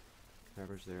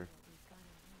there.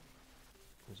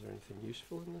 Is there anything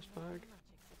useful in this bag?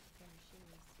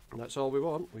 That's all we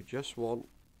want. We just want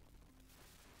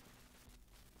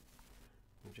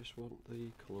the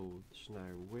clothes. Now,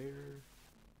 where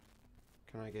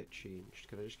can I get changed?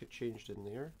 Can I just get changed in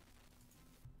there?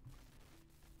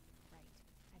 Right.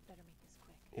 I'd better make this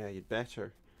quick. Yeah, you'd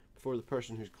better. Before the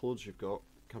person whose clothes you've got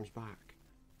comes back.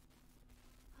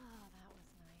 Oh, that was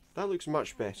nice. That looks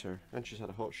much better. And she's had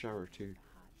a hot shower too.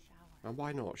 And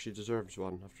why not? She deserves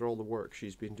one after all the work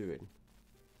she's been doing.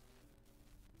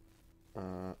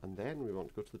 And then we want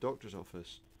to go to the doctor's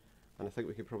office. And I think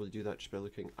we could probably do that just by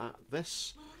looking at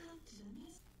this.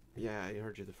 Yeah, I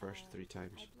heard you the first 3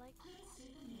 times. Please say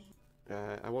the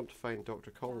name. I want to find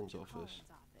Dr. Collins' office.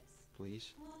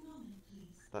 Please. 1 moment,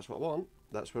 please. That's what I want.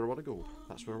 That's where I want to go.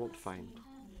 That's where I want to find.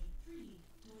 Hallway 3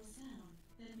 doors down,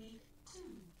 then make 2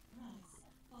 rights,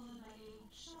 followed by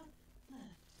a sharp left.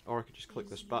 Or I could just click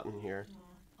this button here.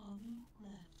 Door on the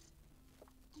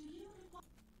left. Do you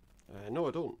require? No,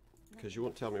 I don't. Because you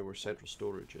won't tell me where central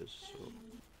storage is. So.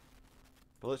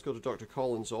 But let's go to Dr.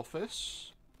 Collins'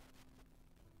 office.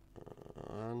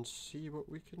 And see what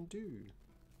we can do.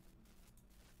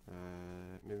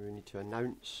 Maybe we need to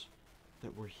announce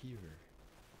that we're here.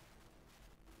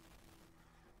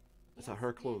 Is that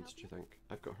her clothes, do you think?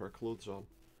 I've got her clothes on.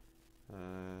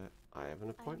 I have an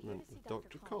appointment with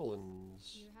Dr.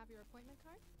 Collins. You have your appointment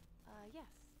card? Yes,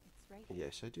 it's right here.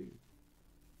 Yes, I do.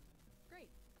 Great.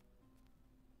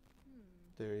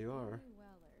 There you are. Mary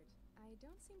Wellard. I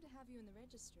don't seem to have you in the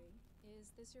registry.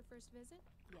 Is this your first visit?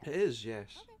 It is, yes.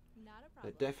 Okay, not a problem.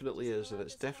 It definitely Just is, fill and out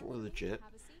it's this form definitely with me, legit.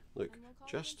 have a seat, Look, and we'll call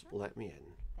it just in touch. let me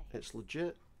in. It's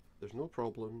legit. There's no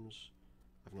problems.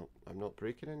 I'm not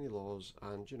breaking any laws,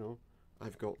 and you know,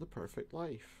 I've got the perfect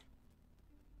life.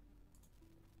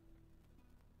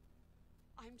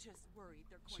 I'm just worried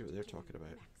they're See going what they're to give talking you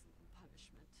about. maximum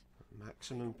punishment.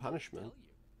 Maximum punishment. Tell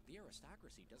you, the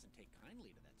aristocracy doesn't take kindly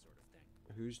to that sort of thing.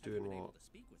 Who's Have you doing been what? able to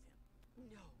speak with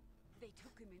him? No, they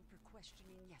took him in for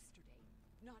questioning yesterday.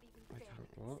 Not even I family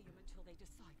can't can what? see him until they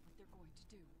decide what they're going to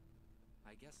do.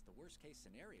 I guess the worst case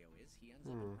scenario is he ends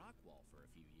up in Rockwall for a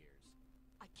few years.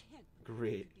 I can't believe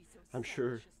Great. they could be so I'm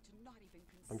sure. selfish as to not even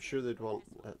I'm sure consider they'd want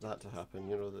what his that to happen.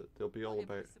 You know, that they'll be all What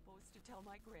am I about. supposed to tell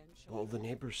my grandchildren? What will the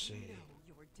neighbours say? No,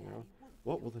 your You know, daddy won't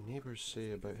what be will the neighbours say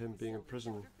about him being in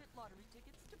prison? counterfeit lottery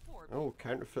tickets to poor Oh,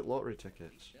 counterfeit lottery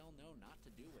tickets. They'll know not to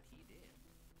do what he did.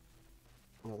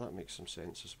 Well, that makes some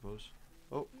sense, I suppose.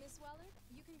 Oh, Miss Wellard,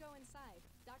 you can go inside.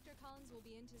 Dr. Collins will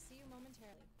be in to see you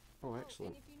momentarily. oh,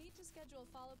 excellent. And if you need to schedule a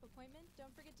follow-up appointment,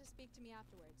 don't forget to speak to me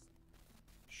afterwards.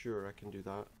 Sure, I can do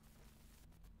that.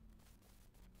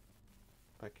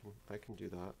 I can do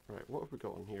that. Right, what have we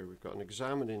got on here? We've got an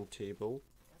examining table.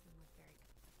 Doesn't look very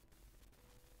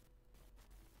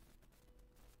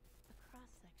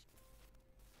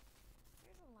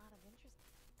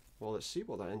Well, let's see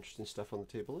what that interesting stuff on the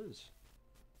table is.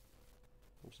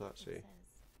 What's that say? It says,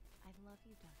 "I love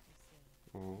you, Dr. C."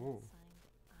 Oh. And signed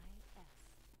I.S.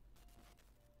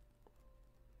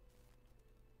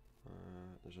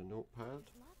 There's a notepad.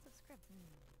 There's lots of script.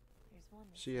 There's one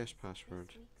that CS says, password.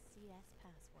 "This week's CS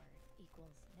password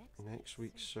equals Next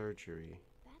week's surgery.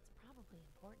 That's probably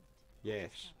important.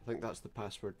 Yes, I think that's the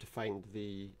password to find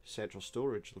the central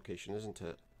storage location, isn't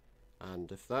it?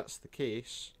 And if that's the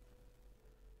case,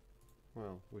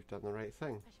 well, we've done the right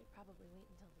thing. I should probably wait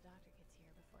until the doctor gets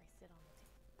here before I sit on the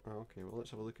table. Oh, okay, well,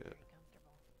 let's have a look at it. Very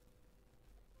comfortable.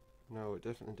 No, it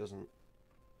definitely doesn't.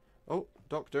 Oh,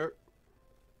 doctor!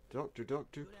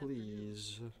 Doctor,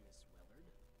 please.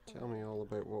 Tell me all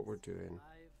about what we're doing.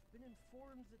 I've been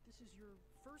informed that this is your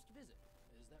first visit.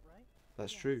 Is that right?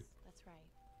 That's Yes, true. That's right.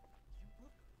 You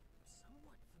look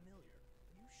somewhat familiar.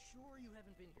 You sure you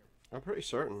haven't been here? I'm pretty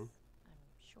certain. I'm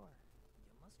sure.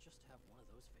 You must just have one of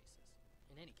those faces.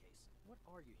 In any case, what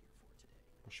are you here for today?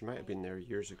 Well, she might have been there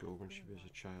years ago when she was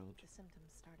a child. The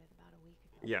symptoms started about a week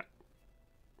ago. Yeah.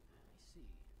 I see.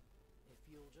 If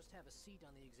you'll just have a seat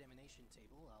on the examination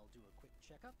table, I'll do a quick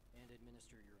checkup and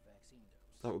administer your vaccine dose.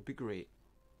 That would be great.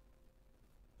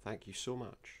 Thank you so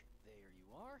much. There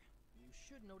you are. You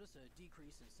should notice a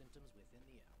decrease in symptoms within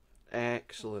the hour.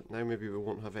 Excellent. Now maybe we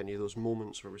won't have any of those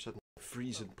moments where we suddenly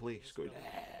freeze in place going... I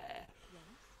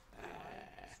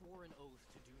swore an oath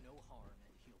to do no harm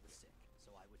and heal the sick,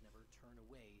 so I would never turn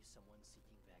away someone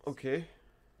seeking vaccine. Okay.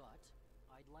 But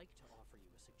I'd like to offer you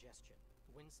a suggestion.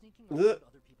 When sneaking around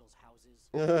other people's houses,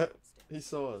 He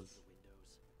saw us. the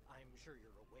windows, I'm sure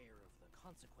you're aware of the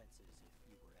consequences if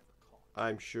you were ever caught.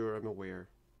 I'm sure I'm aware.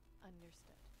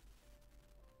 Understood.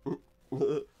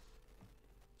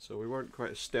 So we weren't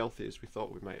quite as stealthy as we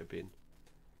thought we might have been.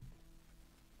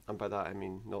 And by that I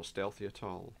mean not stealthy at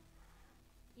all.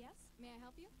 Yes, may I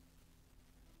help you?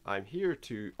 I'm here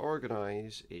to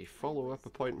organise a follow-up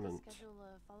appointment. Schedule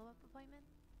a follow-up appointment?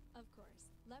 Of course.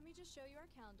 Let me just show you our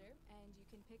calendar, and you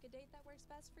can pick a date that works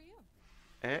best for you.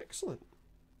 Excellent.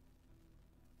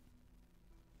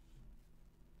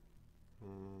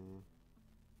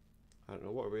 I don't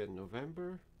know, what are we in,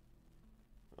 November?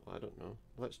 Oh, I don't know.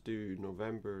 Let's do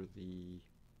November the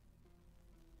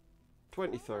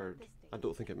 23rd. I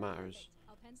don't think it matters.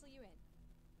 I'll pencil you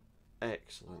in. All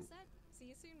Excellent. set. See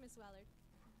you soon, Miss Wellard.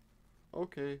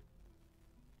 Okay.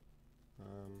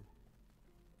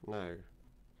 Now.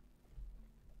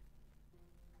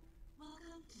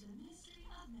 Welcome to the Ministry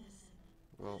of Medicine.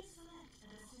 Well, Please select a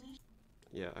destination.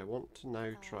 yeah, I want to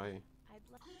now try I'd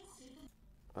like Please state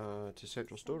the to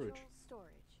central storage. Central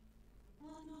storage.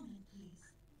 1 moment,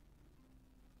 please.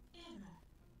 Error.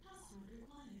 Password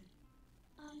required.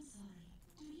 I'm sorry.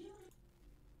 Do you...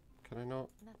 Can I not?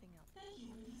 Nothing else. Thank you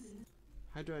for using...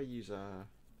 How do I use a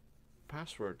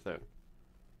password then?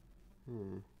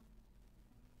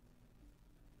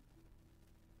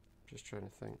 Just trying to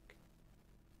think.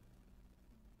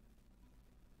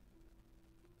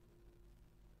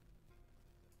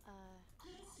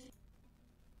 Please state...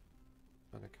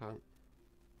 And I can't.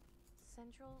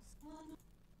 Central...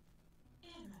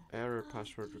 Error. Error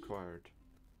password required.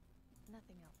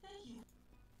 Nothing else. Thank you.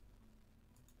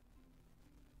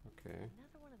 Okay.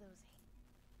 Another one of those...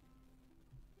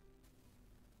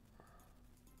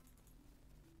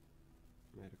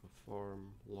 Medical form,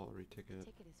 lottery ticket,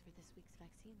 Ticket is for this week's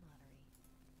vaccine lottery.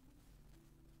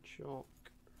 chalk.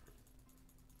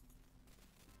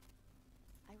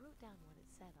 I wrote down what it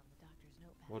said on the doctor's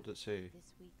notepad. What did it say?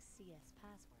 This week's CS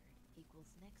password equals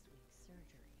next week's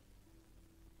surgery.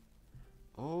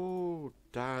 Oh,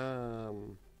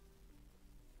 damn.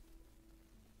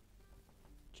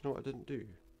 Do you know what I didn't do?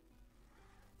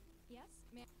 Yes,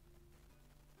 may I?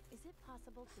 Is it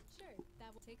possible to... Sure.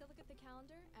 That will take a look at the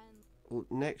calendar and...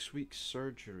 Next week's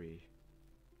surgery.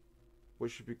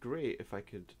 Which would be great if I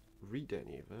could read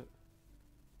any of it.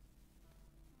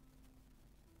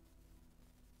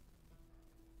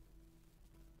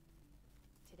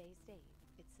 Today's date,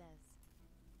 it says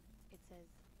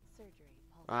surgery,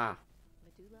 pulse, Ah,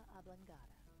 medulla oblongata.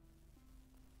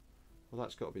 well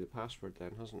that's got to be the password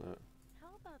then, hasn't it? How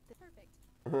about the... Perfect.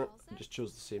 I All set? just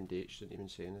chose the same date, she didn't even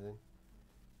say anything.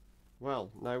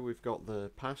 Well, now we've got the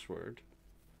password,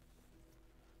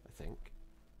 I think.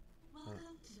 Welcome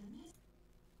to the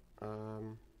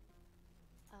Ministry...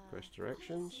 Press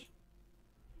directions.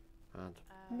 And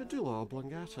medulla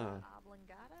oblongata.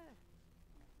 Oblongata?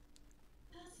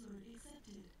 Password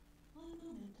accepted. 1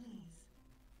 moment, please.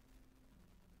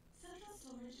 Central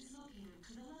storage is located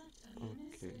to the left of the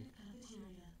administrative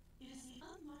cafeteria. It is the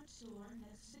unmarked door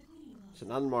next to the cleaning closet. It's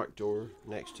an unmarked door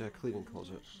next to a cleaning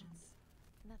closet. Directions.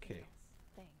 Nothing Okay.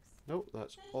 else. Thanks. Nope,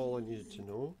 that's all I needed to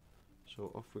know.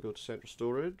 So off we go to central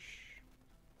storage.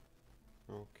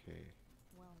 Okay.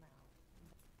 Well now.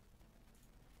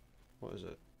 What is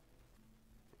it?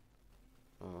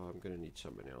 I'm gonna need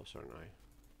something else, aren't I?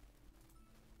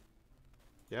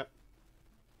 Yep.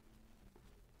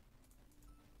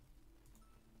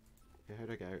 Okay, how'd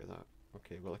I get out of that?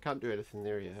 Okay, well I can't do anything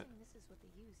there yet. This is what they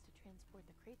use to transport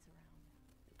the crates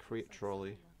around. Crate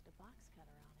trolley. Left a box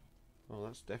cutter on it. Well,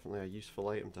 that's definitely a useful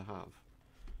item to have.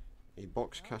 A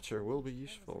box cutter will be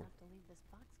useful. Have to leave this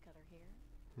box cutter here.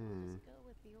 Hmm. Just go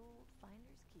with the old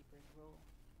finders keepers rule.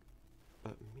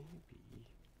 But maybe.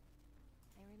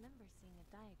 I remember seeing a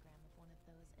diagram of one of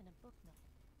those in a book note.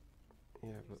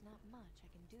 Yeah, There's not much I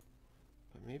can do.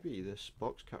 but maybe this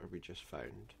box cutter we just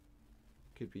found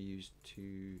could be used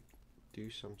to do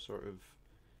some sort of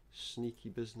sneaky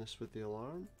business with the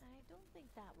alarm. I don't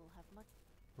think that will have much.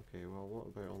 Okay, well, what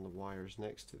about on the wires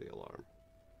next to the alarm?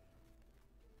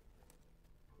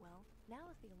 Well, now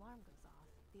if the alarm goes off,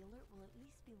 the alert will at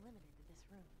least be limited to this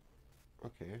room.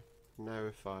 Okay, now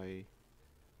if I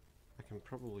can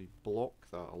probably block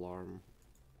that alarm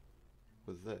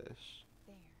with this.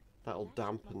 There. That'll That should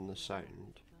dampen block the alarm if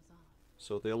sound, it goes off.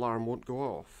 so the alarm won't go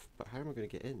off. But how am I going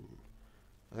to get in?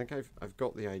 I think I've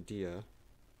got the idea.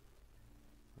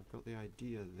 I've got the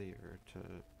idea there to.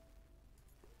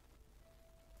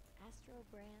 Astro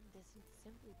brand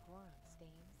simply boron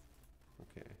stains.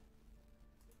 Okay.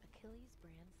 Achilles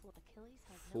brand Achilles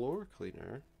has Floor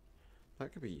cleaner.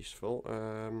 That could be useful.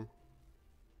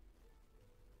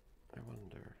 I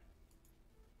wonder.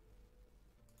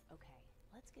 Okay,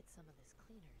 let's get some of this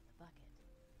cleaner in the bucket.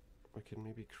 We can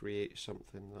maybe create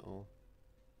something that'll.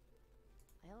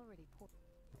 I already poured.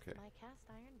 Okay. My cast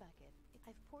iron bucket.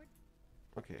 I've poured.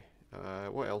 Okay.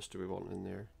 What else do we want in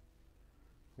there?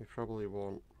 We probably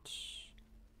want.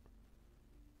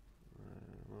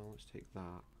 Well, let's take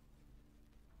that.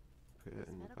 Put it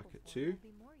in bucket 2. Will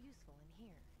be more useful in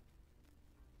here.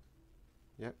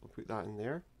 Yep, we'll put that in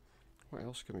there. What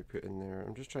else can we put in there?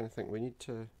 I'm just trying to think. We need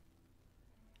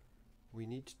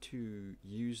to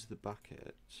use the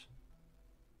bucket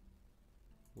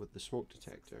with the smoke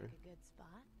detector. Looks like a good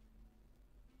spot.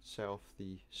 Set off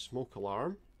the smoke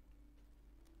alarm.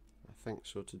 I think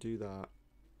so. To do that,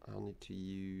 I'll need to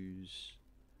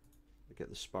get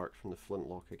the spark from the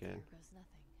flintlock again. There goes nothing.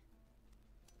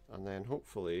 And then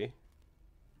hopefully.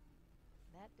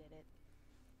 That did it.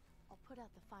 I'll put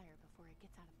out the fire before it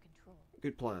gets out of control.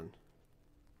 Good plan.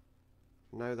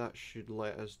 Now that should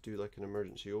let us do like an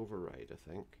emergency override, I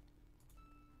think.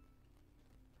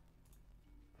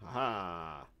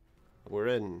 Haha! We're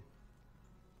in.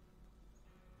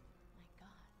 My God.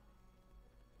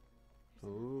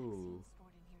 Ooh.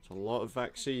 It's a lot of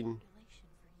vaccine. For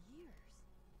years.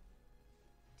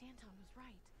 Danton was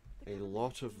right. A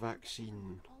lot of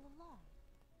vaccine. All along.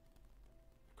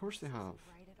 Of course they have.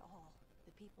 Right at all.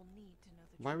 The people need to know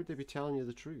the Why truth. would they be telling you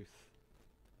the truth?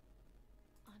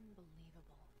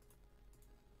 Unbelievable.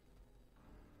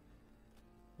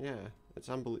 Yeah, it's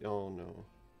unbelievable. Oh no.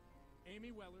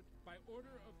 Amy Wellard, by order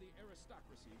of the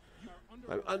aristocracy, you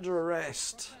are I'm under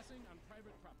arrest. trespassing on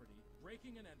private property,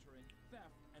 breaking and entering,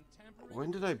 theft, and tampering.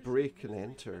 When did I with break and Ministry of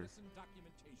enter? Medicine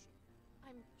documentation.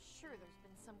 I'm sure there's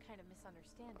been some kind of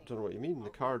misunderstanding. Don't know what you mean. The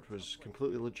card was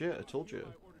completely legit. I told you.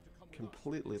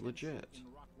 Completely legit.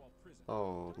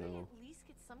 Oh no. At least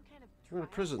get some kind of You're in a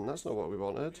prison. That's not what we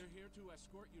wanted. We're here to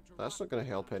escort you to That's not going to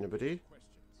help anybody.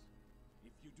 questions.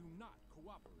 If you do not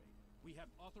cooperate, we have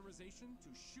authorization to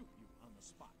shoot you on the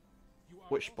spot. You are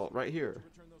Which also spot? Right here. to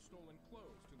return those stolen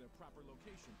clothes to their proper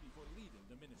location before leaving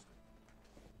the ministry.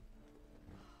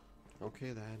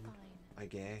 Okay then. Fine. I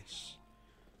guess.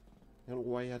 I don't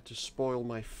know why you had to spoil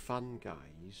my fun,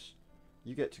 guys.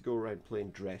 You get to go around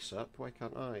playing dress up. Why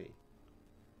can't I?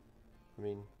 I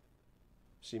mean,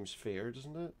 seems fair,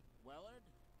 doesn't it? Wellard,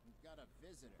 we've got a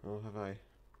visitor. Oh, have I?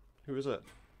 Who is it?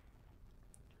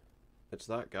 It's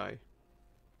that guy.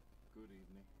 Good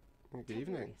evening. Oh, good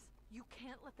evening. You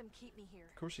can't let them keep me here.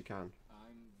 Of course you can.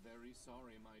 I'm very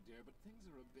sorry, my dear, but things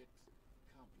are a bit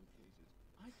complicated.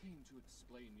 I came to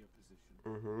explain your position.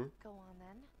 Mm-hmm. Go on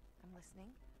then. I'm listening.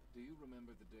 Do you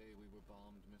remember the day we were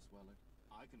bombed, Miss Wellard?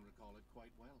 I can recall it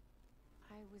quite well.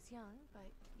 I was young,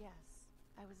 but yes,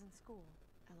 I was in school.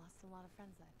 I lost a lot of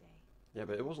friends that day. Yeah,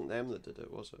 but it wasn't them that did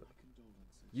it, was it? My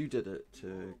condolences. You did it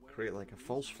to create like a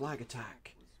false flag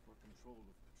attack. Was for control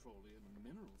of petroleum and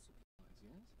mineral supplies,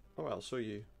 yes? Oh well, so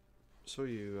you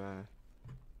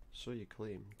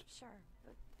claimed. Sure,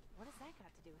 but what has that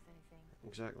got to do with anything?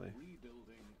 Exactly.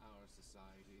 Rebuilding our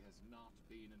society has not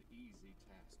been an easy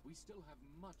task. We still have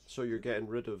much. So you're getting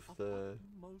rid of Of the.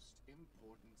 utmost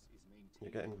importance is maintaining You're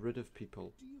getting rid of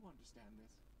people. Do you understand this?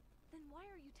 Then why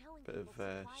are you telling Bit people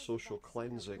of supplies social vaccine are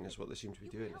cleansing good? is what they seem to be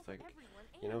You can doing, I help think. everyone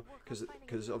You know, and work on finding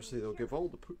because a obviously they'll cure.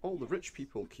 give all the rich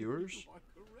people cures. You are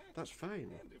correct. That's fine.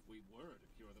 And if we were to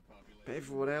cure the population, But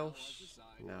everyone now else, as a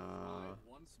society, nah. thrive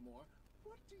once more,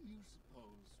 what do you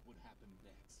suppose would happen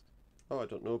next? Oh, I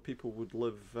don't know. People would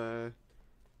live.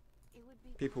 It would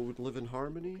be People great would live in if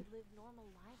harmony. people could live normal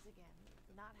lives again,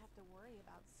 not have to worry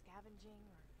about scavenging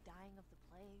or dying of the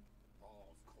plague.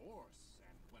 Of course.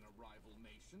 And when a rival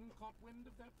nation caught wind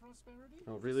of that prosperity,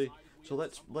 Oh, really? decided we So had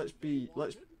let's something they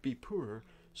be wanted, poor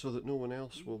so that no one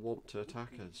else will want to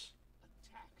attack us.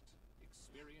 attacked,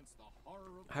 experienced the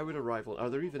horror of How would a rival? Are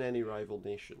there even any rival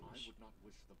nations? I would not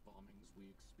wish the bombings we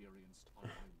experienced on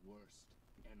my worst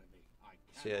enemy. I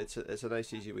So yeah, it's a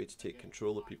nice easy way to take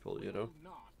control of people, you know. will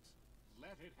not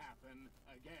let it happen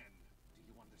again. Do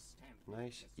you understand?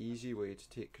 Nice easy way to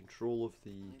take control of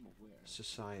the I'm aware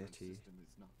society. the system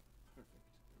is not perfect.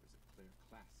 There is a clear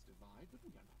class divide, but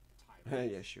we are not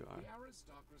tyrants. Yes, you are. The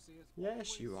aristocracy is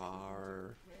Yes, you always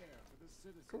are. fair to the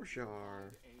citizens Of course you who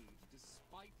are. provide aid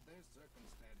despite their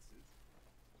circumstances.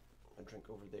 A drink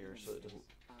over there so it doesn't.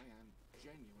 I am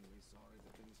genuinely sorry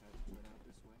that things had to turn out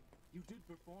this way. You did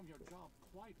perform your job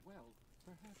quite well,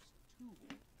 perhaps too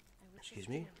well. I was Excuse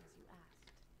just me? doing as you asked.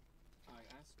 I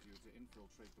asked you to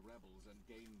infiltrate the rebels and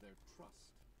gain their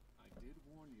trust. I did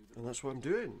warn you that And that's what I'm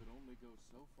doing. could only go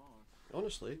so far.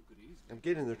 Honestly, You could easily I'm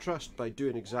gaining their trust by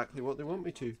doing exactly what they want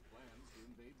me to. plans to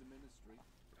invade the ministry.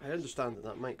 I understand that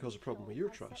that might cause a problem with your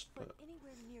I set trust, foot but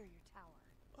anywhere near your tower.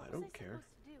 I What don't was care.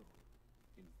 supposed to do?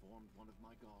 Informed one of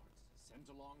my guards. Sent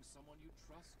along someone you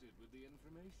trusted with the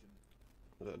information.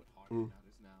 That, What hard that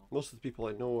is now. most of the people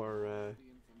I know are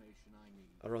The information I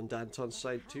need. are on Danton's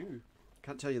side too.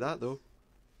 Can't tell you that though.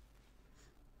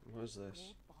 What is this?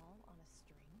 Gold ball on a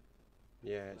string?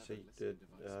 Yeah, it's a Clever listening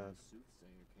device my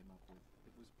soothsayer came up with.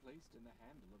 It was placed in the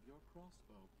handle of your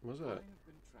crossbow. Was I it? have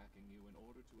been tracking you in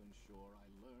order to ensure I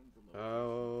learned the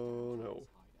Oh location of no.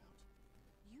 Danton's hideout.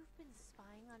 You've been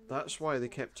spying on me That's this why they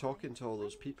whole kept time? talking to all Why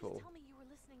those didn't you just people. tell me you were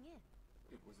listening in?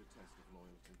 It was a test of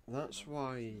loyalty. That's but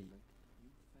why unfortunately,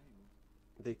 you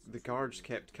failed. the guards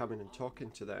kept coming and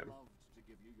talking to them. I would have loved to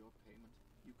give you your payment.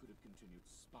 You could have continued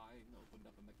spying, opened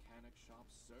up a mechanic shop,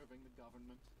 serving the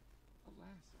government.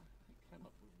 Alas, I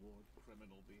cannot reward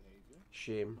criminal behavior.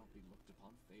 Shame. Not be looked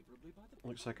upon favorably by the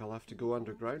Looks like I'll have to go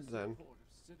underground then. support of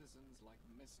citizens like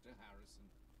Mr. Harrison.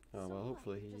 Oh well, So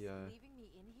hopefully what, he. just leaving me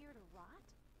in here to rot?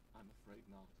 I'm afraid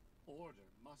not. Order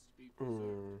must be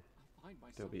preserved. I find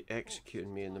myself They'll be forced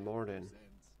executing to me in the tie morning. loose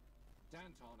ends.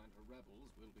 Danton and her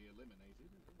rebels will be eliminated.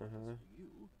 Uh huh. As for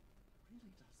you, it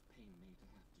really does pain me to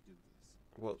have to do this.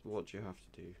 What do you have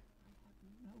to do? I have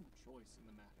no choice in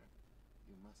the matter.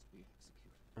 You must be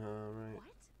executed. Right.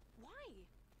 What? Why?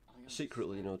 I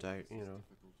Secretly, no understand doubt, this you is know.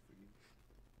 difficult for you.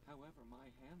 However, my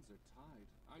hands are tied.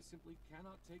 I simply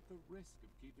cannot take the risk of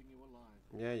keeping you alive.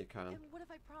 Yeah, you can. And what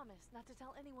if I promise not to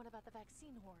tell anyone about the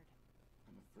vaccine horde?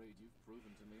 I'm afraid you've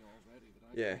proven to me already that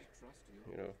I Yeah. can't trust you.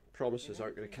 You know, promises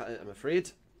aren't going to cut it. I'm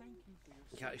afraid. Thank you for your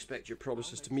You can't service. expect your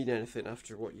promises I'll to make mean sure anything your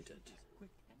after what you did. execution is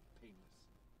quick and painless.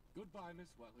 Goodbye,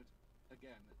 Miss Wellard.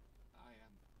 Again, I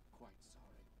am quite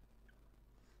sorry.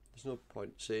 There's no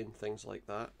point saying things like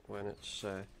that when it's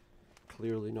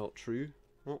clearly not true.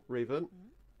 Oh, Raven.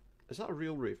 Is that a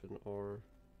real Raven or?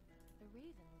 The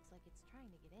raven looks like it's trying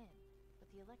to get in,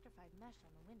 but the electrified mesh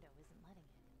on the window isn't letting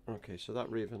it. Okay, so that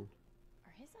Raven.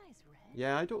 Are his eyes red?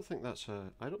 Yeah, I don't think that's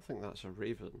a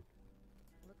Raven.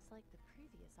 Looks like the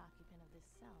previous occupant of this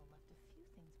cell left a few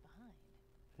things behind.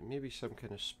 It may be some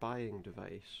kind of spying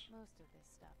device. Most of this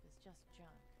stuff is just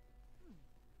junk.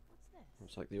 What's this?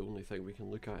 It's like the only thing we can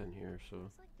look at in here.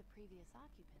 So, Looks like the previous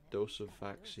occupant at dose least of had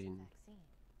a vaccine.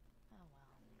 Oh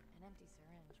well, an empty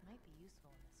syringe might be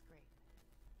useful in this scrape.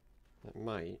 It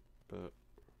might, but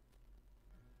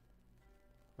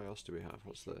what else do we have?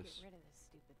 What's I should this? Get rid of this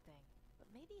stupid thing, but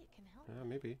maybe it can help. Yeah,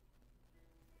 maybe.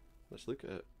 Let's look at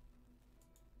it.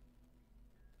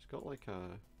 It's got like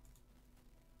a.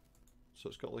 So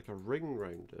it's got like a ring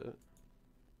round it.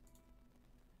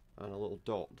 And a little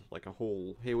dot, like a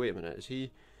hole. Hey, wait a minute. Is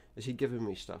he giving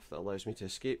me stuff that allows me to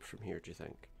escape from here, do you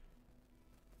think?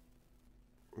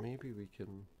 Maybe we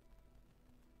can.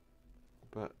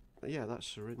 But yeah, that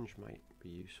syringe might be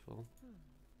useful.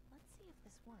 Let's see if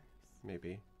this works.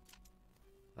 Maybe.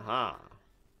 Aha!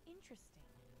 Interesting.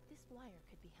 This wire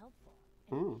could be helpful,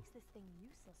 and it makes this thing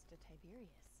useless to Tiberius.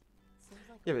 Seems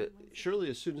like Yeah, only but one surely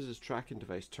as soon as his tracking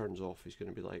device turns off, he's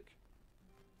going to be like,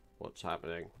 "What's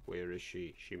happening? Where is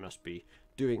she? She must be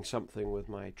doing something with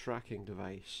my tracking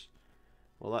device."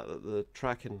 Well, the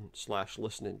tracking /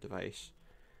 listening device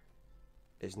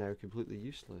is now completely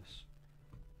useless.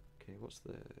 Okay, what's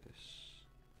this?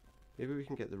 Maybe we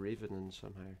can get the raven in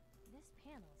somehow. This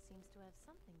panel seems to have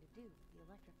something to do with the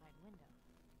electrified window.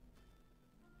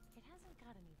 It hasn't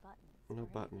got any buttons. No or anything I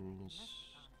can buttons.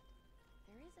 mess with on it.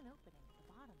 There is an opening at the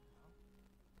bottom, though.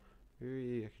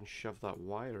 Maybe I can shove that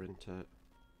wire into it.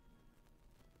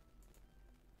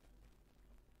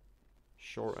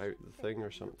 Short out the thing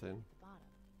or something.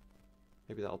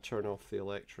 Maybe that'll turn off the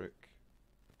electric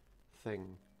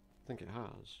thing. I think it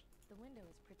has. The window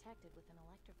is protected with an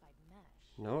electrified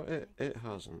mesh. No, and I it guess that's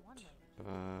hasn't. one way to keep it from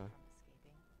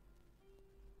escaping.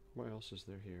 What else is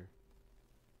there here?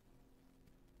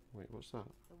 Wait, what's that?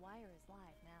 The wire is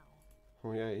live now.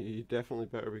 Oh yeah, you definitely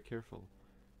better be careful.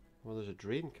 Well, there's a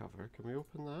drain cover. Can we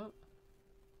open that?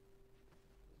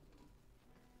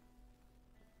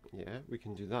 Yeah, we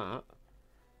can do that.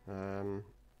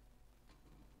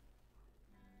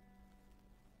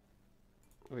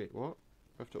 Wait, what?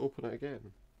 We have to open it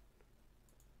again.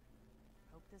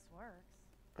 Hope this works.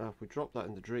 If we drop that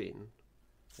in the drain,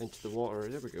 into the water,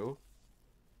 there we go.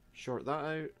 Short that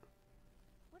out.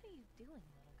 What are you doing,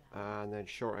 little guy? And then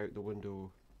short out the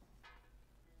window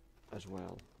as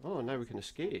well. Oh, now we can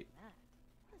escape.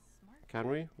 What a smart Can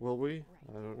we? Will we?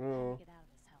 I don't know. Get out of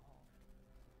this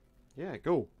hellhole. Yeah,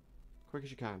 go. Quick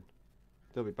as you can.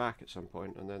 They'll be back at some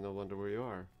point and then they'll wonder where you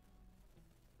are.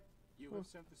 You have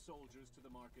sent the soldiers to the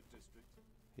market district.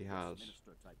 He has.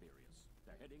 Minister Tiberius.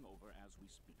 They're heading over as we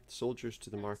speak. Soldiers to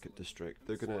the market district.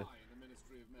 They're gonna The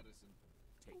Ministry of Medicine.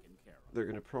 Taken care of. they're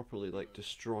gonna properly like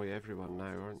destroy everyone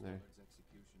now, aren't they?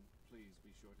 Execution. Please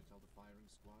be sure to tell the firing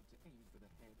squad to aim for the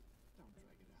head. Don't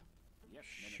drag it out. Yes,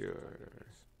 Minister Sure.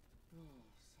 Tiberius.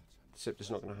 Except it's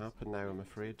not gonna happen now, I'm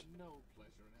afraid. No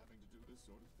pleasure in having to do this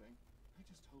sort of thing. I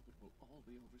just hope it will all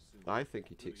be over soon. I think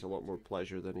he takes a lot more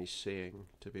pleasure than he's saying,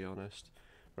 to be honest.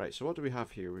 Right, so what do we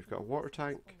have here? We've got a water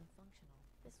tank,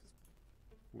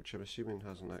 which I'm assuming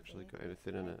hasn't actually got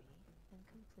anything in it. And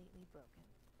completely broken.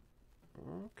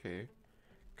 Okay.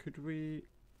 Could we...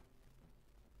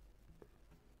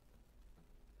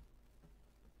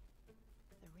 The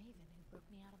raven who broke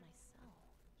me out of my cell.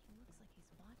 He looks like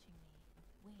he's watching me,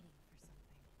 waiting for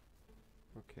something.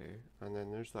 Okay, and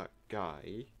then there's that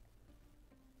guy.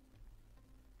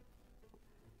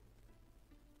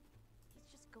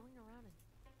 He's just going around and...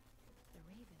 The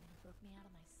raven who broke me out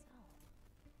of my cell.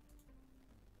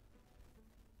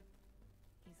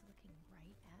 He's looking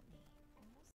right at me,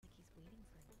 almost like he's waiting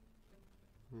for me.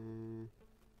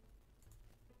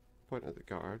 Point at the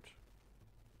guard.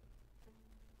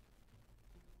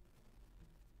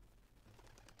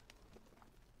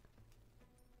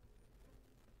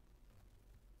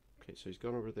 Okay, so he's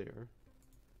gone over there.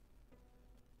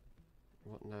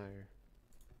 What now?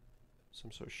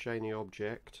 Some sort of shiny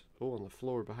object. Oh, on the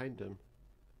floor behind him.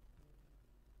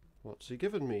 What's he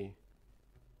given me?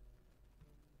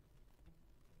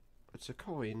 It's a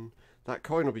coin. That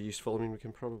coin will be useful. I mean, we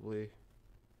can probably...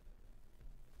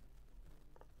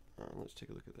 let's take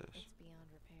a look at this. It's beyond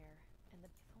repair, and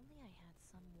if only I had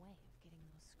some way of getting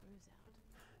those screws out.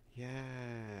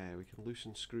 Yeah, we can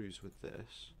loosen screws with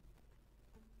this.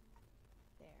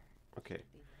 There. Okay,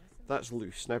 Should be nice and that's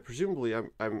loose. Now, presumably,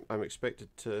 I'm expected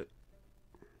to.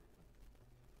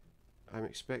 I'm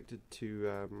expected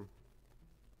to.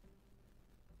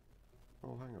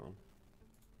 Oh, hang on.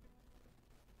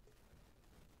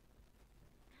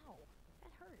 Ow,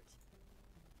 that hurt.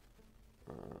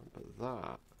 But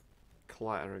that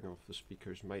clattering off the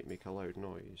speakers might make a loud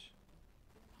noise.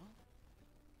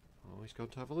 Oh, he's gone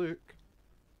to have a look.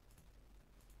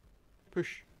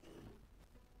 Push.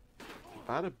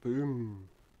 Bada boom.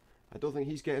 I don't think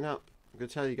he's getting up. I'm going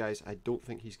to tell you guys, I don't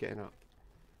think he's getting up.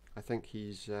 I think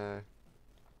he's dead.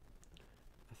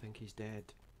 I think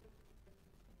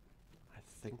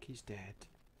he's dead.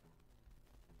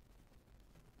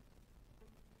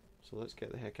 So let's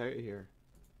get the heck out of here.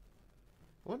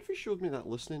 I wonder if he showed me that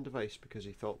listening device because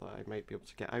he thought that I might be able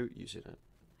to get out using it.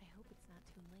 I hope it's not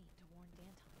too late to warn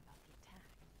Danton about the attack.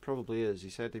 Probably is. He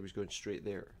said he was going straight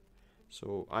there.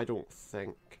 So I don't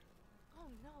think...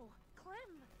 Oh no,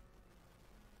 Clem!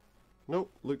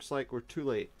 Nope, looks like we're too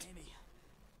late. Amy,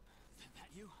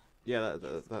 that you? Yeah,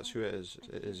 that's who it is.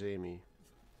 It is Amy.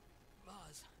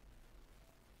 Vaz.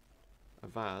 A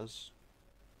vase.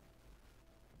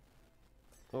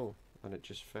 Oh, and it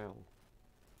just fell.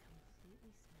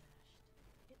 Completely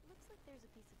smashed. It looks like there's a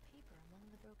piece of paper among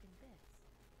the broken bits.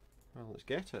 Well, let's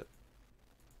get it.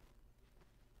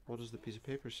 What does the piece of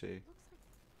paper say?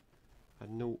 A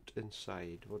note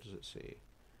inside. What does it say?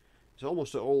 It's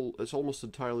almost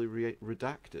entirely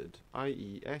redacted.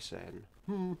 I.e. SN.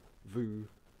 Vu.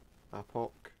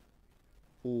 Apoc.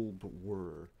 Olb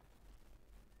were.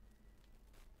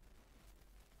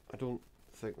 I don't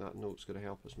think that note's going to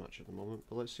help us much at the moment,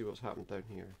 but let's see what's happened down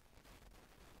here.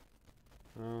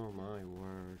 Oh my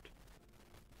word.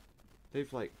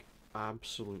 They've like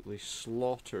absolutely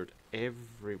slaughtered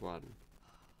everyone.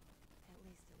 At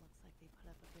least it looks like they put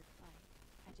up a good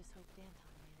fight. I just hope Danton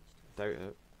managed to Doubt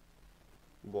it.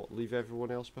 What, leave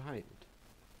everyone else behind?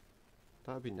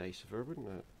 That'd be nice of her, wouldn't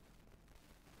it?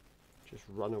 Just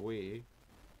run away.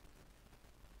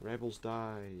 Rebels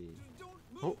die. Don't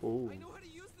move. Oh. I know how to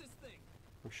use this thing.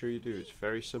 I'm sure you do. It's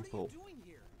very simple. What are you doing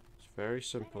here? It's very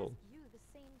simple. you the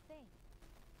same thing.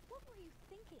 What were you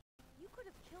thinking? You could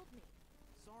have killed me.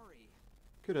 Sorry.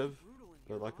 Could have, Brutal in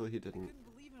here, but luckily he huh? I didn't. couldn't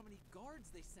believe how many guards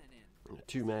they sent in.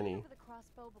 Too many. Over the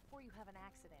crossbow before you have an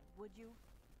accident, would you?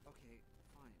 Okay,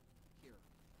 fine. Here.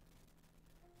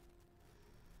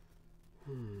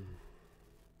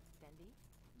 Dendi?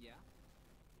 Yeah?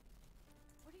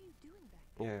 What are you doing back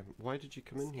there? Yeah, why did you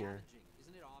come in here? Scavenging.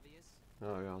 Isn't it obvious?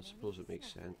 Oh yeah, I suppose it makes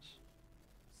sense.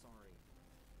 Sorry.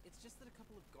 It's just that a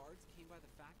couple of guards came by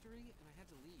the factory and I had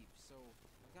to leave, so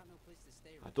I've got no place to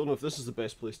stay I right don't know if this is the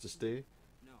best place to stay.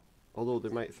 No. Although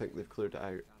they might think they've cleared it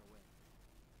out. Got away.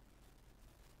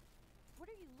 What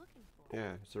are you looking for?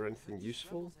 Yeah, is there anything These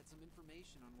useful? rebels had some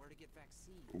information on where to get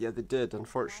vaccines. Yeah, they did.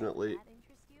 Unfortunately, That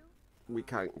interest you? we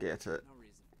can't get it. No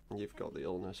reason. You've got the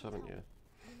illness, haven't you?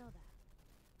 You know that.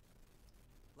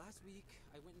 Last week,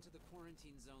 I went into the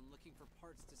quarantine zone looking for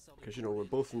parts to sell. Because, you know, we're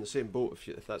both in the same boat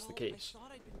if that's the case. I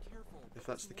thaught I'd been careful, If but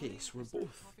that's the this morning case, I we're started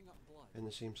both coughing up blood. in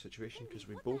the same situation because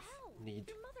we What the both hell? need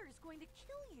Your mother is going to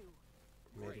kill you.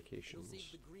 Great. It'll medications.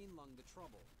 save the green lung the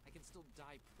trouble. I can still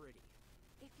die pretty.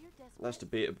 If you're desperate, That's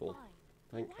debatable. fine.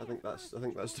 I think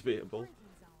that's debatable.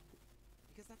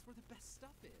 Because that's where the best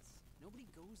stuff is. Nobody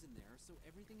goes in there, so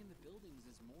everything in the buildings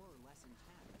is more or less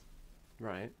intact.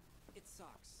 Right. It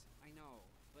sucks, I know,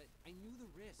 but I knew the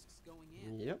risks going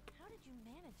in. Yep. How did you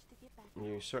manage to get back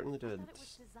You out? certainly I did. thought it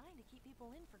was designed to keep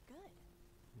people in for good.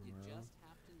 You Well, just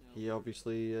have to know. he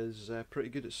obviously is pretty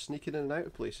good at sneaking in and out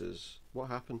of places. What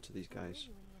happened to these Where were guys?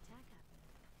 you when the attack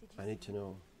happened? Did you I need see to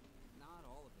know. Not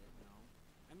all of it, no.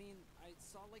 I mean, I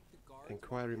saw like the guards.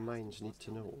 Inquiring walk past minds and need bust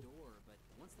to down know. the door, but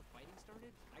once the fighting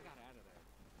started, I got out of there.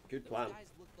 Good Those plan.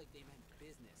 guys looked like they meant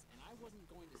business, and I wasn't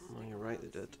going to. Well, stick you're right, they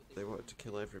around to did. see what They were wanted to doing.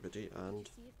 kill everybody, and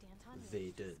see if Danton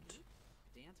they managed to did. escape?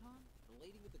 Danton, the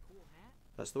lady with the cool hat.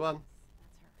 That's the one.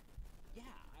 That's her. Yeah,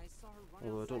 I saw her run.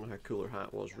 Although I don't know how cool her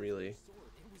hat was, really.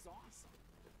 It was awesome.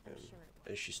 I'm Um, sure it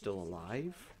was. Is she still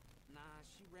alive? Nah,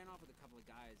 she ran off with a couple of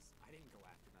guys. I didn't go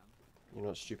after them. You're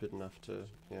not stupid enough to,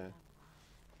 yeah.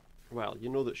 Well, you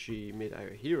know that she made it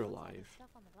out here alive,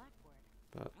 Stuff on the blackboard.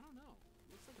 but I don't know.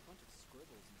 Looks like a bunch of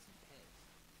scribbles and some pegs.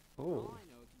 For oh, all I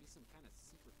know, it could be some kind of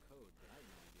secret code, but I have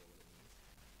no idea what it means.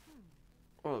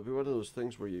 well, it'd be one of those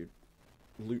things where you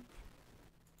loop.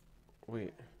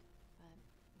 Wait, But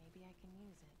maybe I can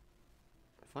use it.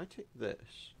 if I take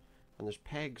this and there's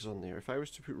pegs on there, if I was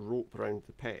to put rope around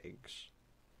the pegs,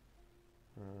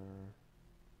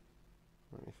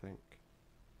 let me think.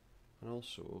 And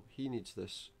also, he needs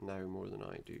this now more than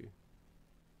I do.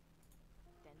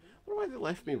 Dendi? I don't know why they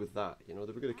left me with that. You know,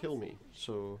 they were going to kill me.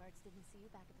 So, Guards didn't see you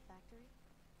back at the factory?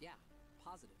 Yeah,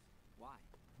 positive. Why?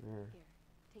 yeah. Here,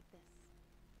 take this.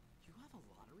 You have a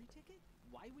lottery ticket?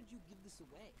 Why would you give this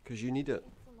away? Because you need it.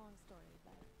 It's a long story,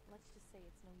 but let's just say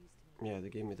it's no use to me. Yeah, they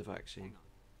gave me the vaccine. Hang on.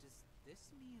 Does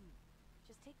this mean...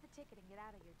 Just take the ticket and get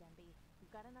out of here, Denby. You've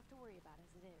got enough to worry about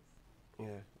as it is.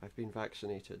 Yeah, I've been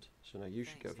vaccinated, so now you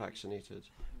should get Thanks, vaccinated.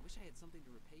 I wish I had something to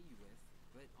repay you with,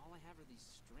 but all I have are these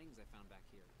strings I found back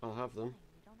here. I'll have them. Fine,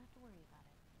 you don't have to worry about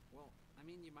it. Well, I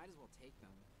mean, you might as well take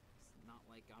them. It's not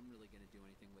like I'm really going to do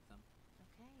anything with them.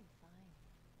 Okay, fine.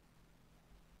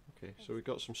 Okay, so we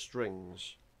got some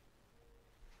strings.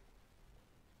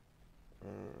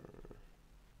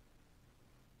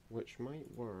 Which might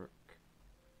work.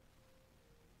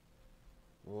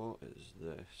 What is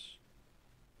this?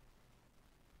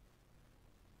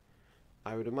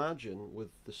 I would imagine with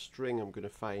the string I'm going to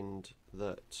find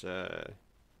that...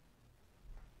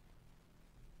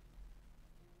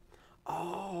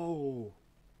 Oh!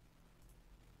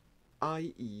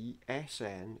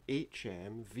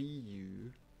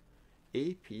 IESNHMVU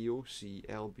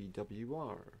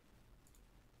APOCLBWR.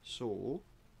 So,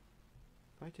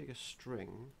 if I take a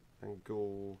string and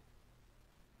go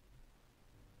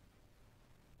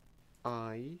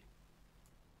I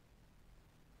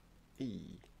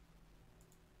E.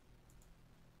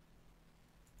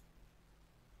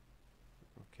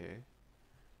 Okay.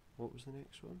 What was the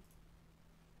next one?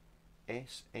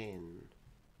 SN.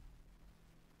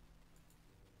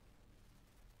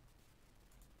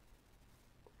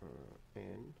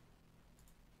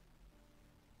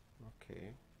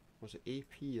 Okay. Was it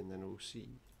AP and then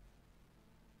OC?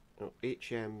 No,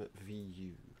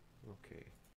 HMVU. Okay.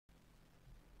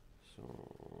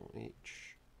 So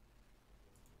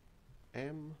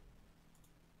HM.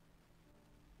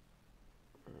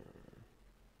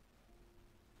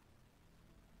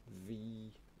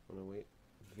 V. Oh no, wait.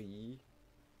 V.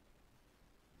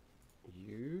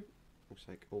 U. Looks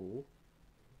like O.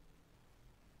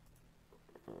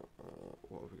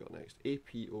 What have we got next?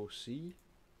 APOC.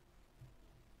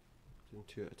 Doing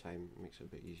two at a time makes it a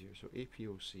bit easier. So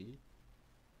APOC.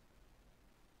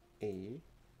 A.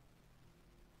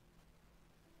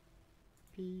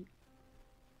 P.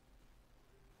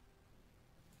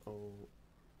 O.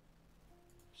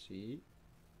 C.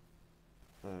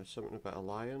 Something about a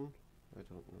lion. I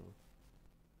don't know.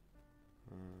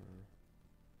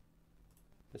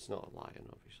 It's not a lion,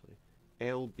 obviously.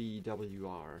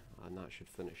 LBWR, and that should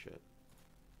finish it.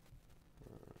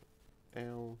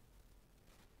 L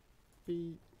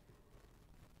B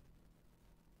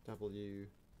W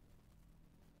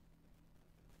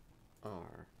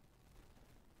R.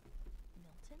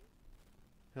 Milton?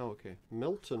 Oh, okay.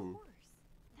 Milton. Of course.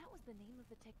 That was the name of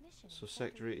the technician. So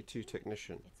Sector 82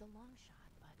 technician. It's a long shot,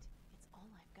 but it's all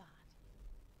I've got.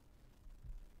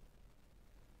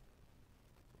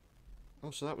 Oh,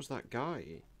 so that was that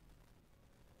guy.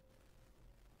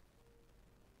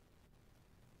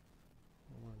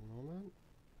 One moment.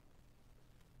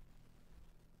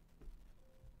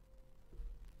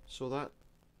 So that...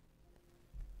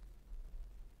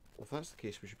 Well, if that's the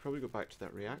case, we should probably go back to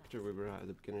that reactor we were at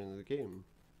the beginning of the game.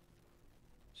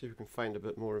 See if we can find a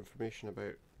bit more information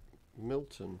about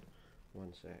Milton.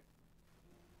 One sec.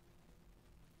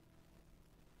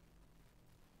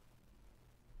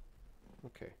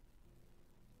 Okay.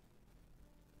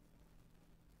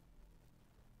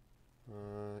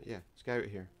 Yeah, let's get out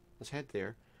of here. Let's head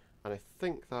there, and I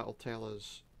think that'll tell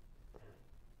us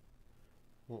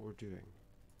what we're doing.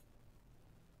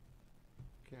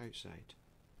 Get outside.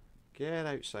 Get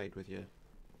outside with you.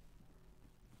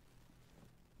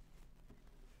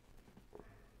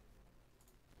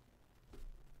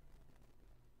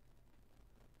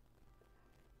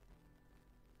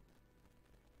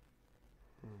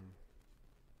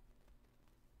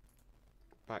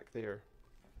 Back there.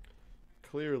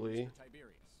 Clearly. Mr.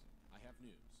 Tiberius, I have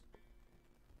news.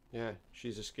 Yeah,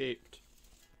 she's escaped.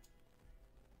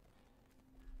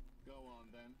 Go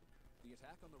on then. The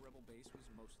attack on the rebel base was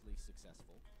mostly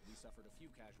successful. We suffered a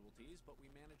few casualties, but we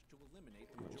managed to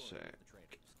eliminate the majority of the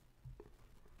traitors.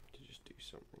 To just do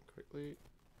something quickly.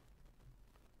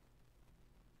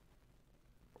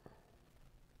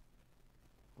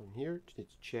 On here, just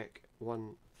need to check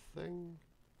one thing.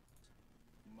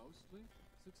 Mostly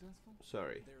successful?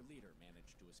 Sorry. Their leader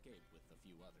managed to escape with a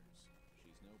few others.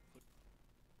 She's no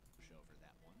pushover,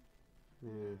 that one.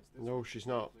 Yes, No, she's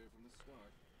not. Clear from the start.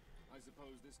 I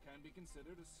suppose this can be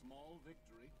considered a small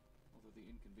victory. Although the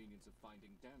inconvenience of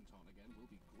finding Danton again will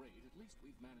be great, at least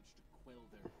we've managed to quell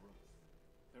their growth.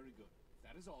 Very good. If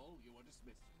that is all, you are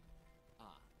dismissed.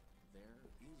 Ah, there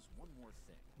is one more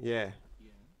thing. Yeah.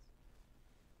 Yes?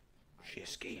 She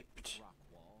escaped. Rock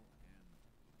wall, and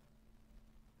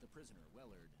the prisoner,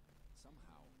 Wellard,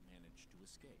 somehow managed to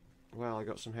escape. Well, I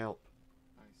got some help.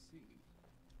 I see.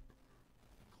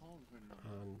 Call her number.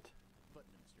 And But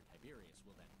Minister Tiberius,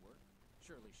 will that work?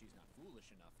 Surely she's not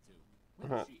foolish enough to...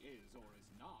 Whether she is or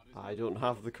is not is I don't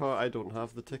have the car. I don't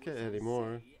have the ticket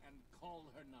anymore. and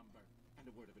call her number. And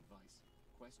a word of advice.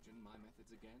 Question my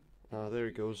methods again. Ah, there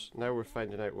he goes. Now we're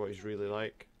finding out what he's really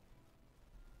like.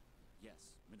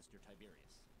 Yes, Minister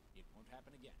Tiberius. It won't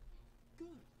happen again.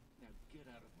 Good. Now get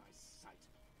out of my sight.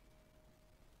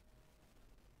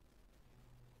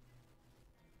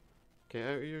 Get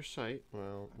out of your sight?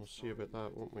 Well, we'll see about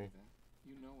that, won't we?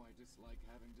 You know I dislike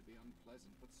having to be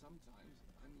unpleasant, but sometimes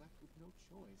I'm left with no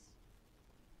choice.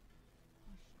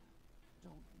 Hush now.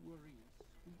 Don't worry your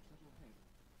sweet little head.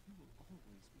 You will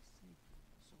always be safe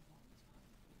so long as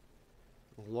I'm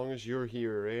here. As long as you're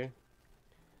here, eh?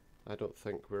 I don't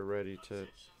think we're ready to...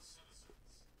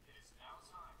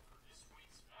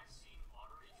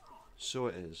 So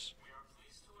it is.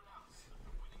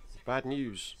 Bad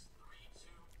news.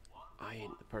 I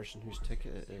ain't the person whose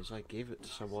ticket it is. I gave it to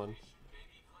someone.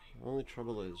 The only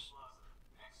trouble is,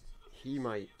 he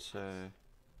might,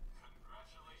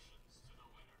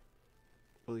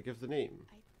 will he give the name?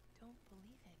 I don't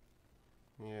believe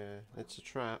it. Yeah, it's a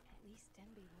trap. At least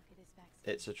Denby will get his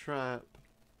vaccine. It's a trap.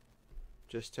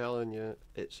 Just telling you,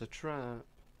 it's a trap.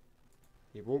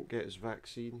 He won't get his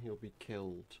vaccine, he'll be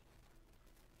killed.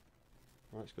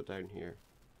 Let's go down here.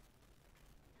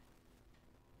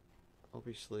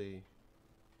 Obviously,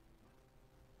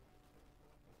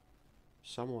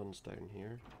 Someone's down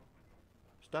here.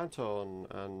 Stanton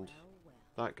and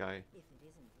that guy. If it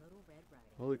isn't Little Red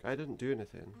Riding Well, look, I didn't do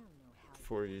anything I don't know how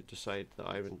before you decide that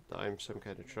I'm some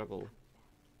kind of trouble.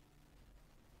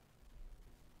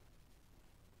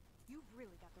 You've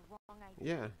really got the wrong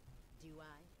idea. Yeah, do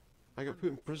I? I got I'm put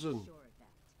in not so prison. sure of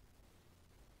that.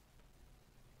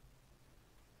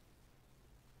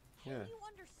 Yeah. Can you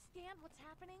understand what's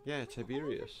happening? Yeah, We've all been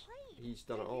Tiberius. played. He's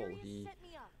done it all. Tiberius He set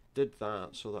me up. did that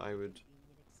so that I would.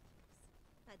 Convenient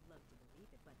excuse. I'd love to believe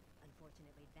it, but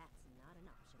unfortunately that's not an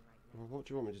option right now. Well, what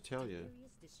do you want me to tell you?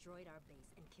 Tiberius destroyed our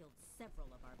base and killed several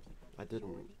of our people. I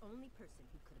didn't. You're the only person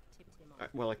who could have tipped him off.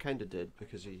 Well, I kind of did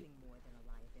because I'm he nothing more than a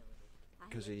liability. I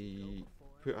because let you he go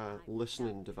before, put and a I would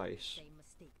listening not make the device same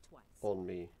mistake twice. on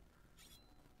me.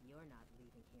 You're not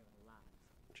leaving here alive.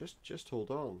 Just hold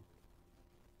on.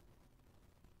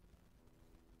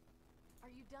 Are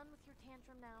you done with your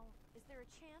tantrum now? Is there a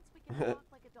chance we can talk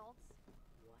like adults?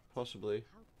 What? Possibly.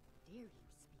 How dare you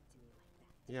speak to me like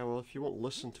that? Yeah, well, if you won't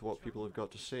listen to what people have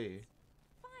got to say.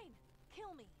 Fine.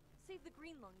 Kill me. Save the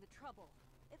green lung the trouble.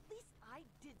 At least I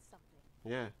did something.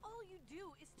 Yeah. All you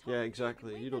do is talk. Yeah, big and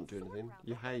exactly. wave You that don't do sword anything. around,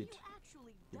 You but what have hide. You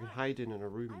actually You've been done? hiding in a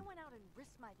room. I went out and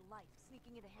risked my life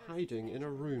sneaking into Harrison's Hiding in a mansion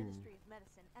in the room. Ministry of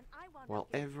Medicine, and I wound While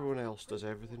up getting everyone caught in else does prison.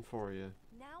 everything for you.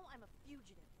 Now I'm a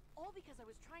fugitive, all because I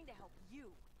was trying to help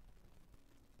you.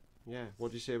 Yeah,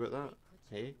 what do you say about that? They put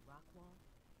you Hey? in Rockwall?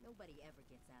 Nobody ever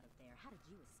gets out of there. How did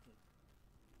you escape?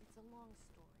 It's a long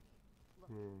story. Look,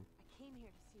 Hmm. I came here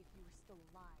to see if you were still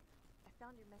alive. I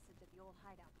found your message at the old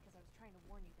hideout because I was trying to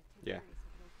warn you that Yeah. Tiberius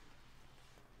had woken you.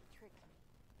 He tricked me.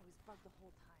 I was bugged the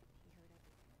whole time. He heard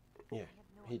everything. Yeah. I had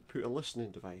no He put a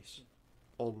listening device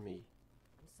on me.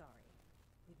 I'm sorry.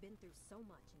 We've been through so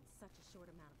much in such a short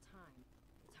amount of time.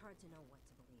 It's hard to know what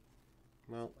to believe.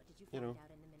 Well, So what did you you find know,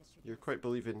 out in the ministry? you're quite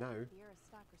believing now. The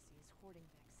aristocracy is hoarding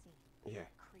vaccine. Yeah.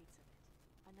 Crates of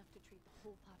it. Enough to treat the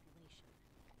whole population.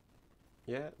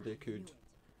 Yeah, they could Knew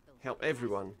it. Those help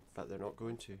everyone, bastards. but they're not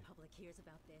going to. The public hears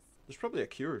about this. There's probably a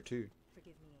cure too.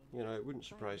 Forgive me, Amy. You know, it wouldn't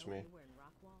If I surprise know me you were in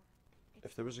Rockwall,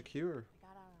 if there was a cure. I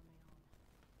got out on my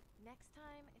own. Next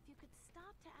time, if you could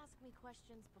stop to ask me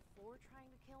questions before trying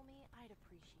to kill me, I'd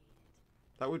appreciate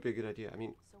it. That would be a good idea. I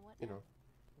mean, So what you now? know,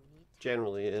 we need time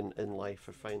generally to in life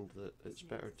I find that it's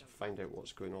better to find out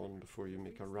what's going on before you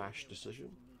make a rash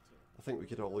decision. I think we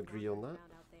could all agree on that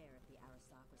around out there if the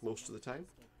aristocracy most of the wants to time.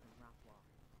 escape from Rockwall.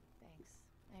 Thanks.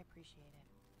 I appreciate it.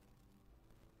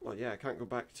 Well, yeah, I can't go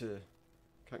back to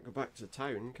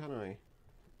town, can I?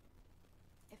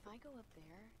 If I go up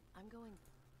there, I'm going...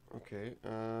 Okay.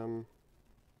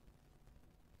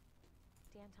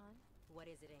 Danton? What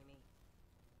is it, Amy?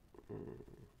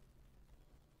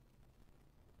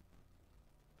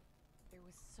 There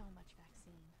was so much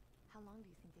vaccine. How long do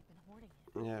you think they've been hoarding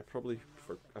it? Yeah, probably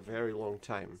for a very long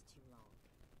time. It's too long.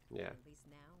 Yeah. At least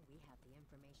now we have the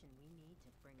information we need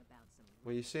to bring about some.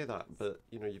 Well, you say that, but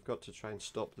you know you've got to try and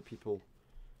stop the people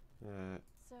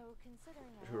So,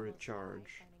 considering I who are in almost died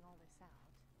charge. finding all this out,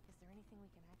 is there anything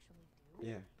we can actually do?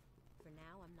 Yeah. For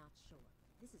now, I'm not sure.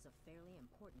 This is a fairly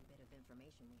important bit of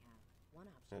information we have. One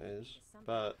option It would be is, to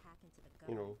somehow but, hack into the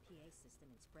you know, government PA system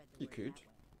and spread the you word could. that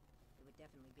way. It would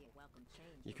definitely be a welcome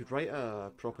change. You from could what write we've been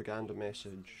a through. propaganda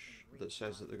message that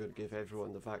says that they're going to give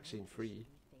everyone the vaccine free.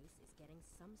 We face is getting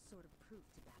some sort of proof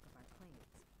to back up our claims.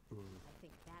 Mm. I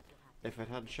think that will have to If I'd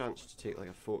had a chance to take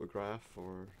like a photograph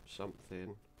or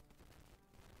something.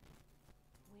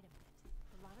 Wait a minute.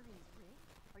 The lottery is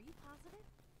rigged? Are you positive?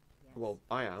 Yes. Well,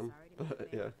 I am, Sorry to make but the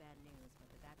yeah. bearer of bad news, but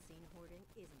the vaccine hoarding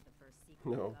isn't the first secret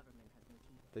No. the government has been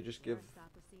keeping. They just The give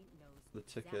aristocracy knows the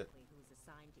ticket. exactly who's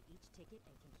assigned to each ticket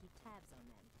and can keep tabs on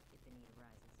them if the need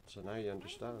arises. So now you Why didn't you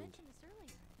understand. mention this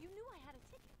earlier? You knew I had a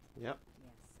ticket. Yep.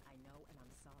 Yes, I know, and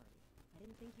I'm sorry. I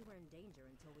didn't think you were in danger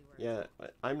until we were. Yeah,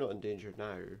 I'm not in danger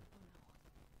now. Oh no.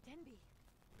 Denby.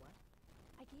 What?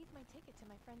 I gave my ticket to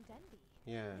my friend Denby.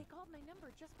 Yeah. They called my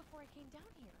number just before I came down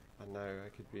here. And now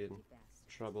I could be in You bastards.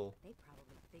 trouble. They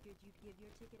probably figured you'd give your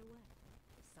ticket away.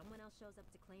 If someone else shows up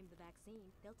to claim the vaccine,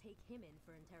 they'll take him in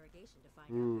for interrogation to find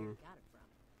out where he got it from.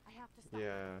 I have to stop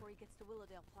Yeah. him before he gets to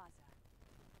Willowdale Plaza.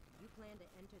 You plan to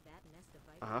enter that nest of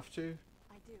I vipers? have to.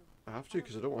 I do. I have to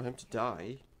because I don't want him to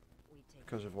die We take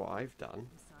because of what I've done.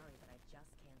 I'm sorry, but I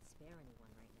just can't spare anyone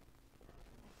right now.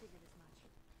 I figured as much.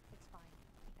 It's fine.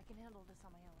 I can handle this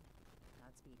on my own.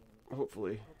 Godspeed, Amy.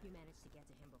 Hopefully. Hope you manage to get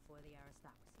to him before the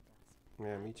aristocracy does.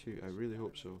 Yeah, me too. I really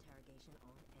hope so. Interrogation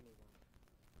on anyone.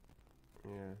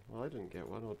 Yeah. Well, I didn't get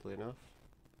one, oddly enough.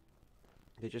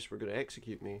 They just were going to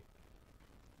execute me.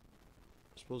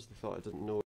 I suppose they thought I didn't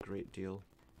know a great deal.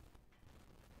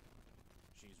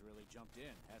 She's really jumped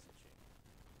in, hasn't she?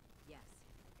 Yes,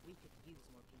 we could use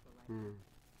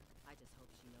I just hope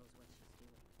she knows what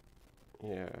she's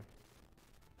doing. Yeah.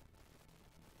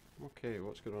 Okay,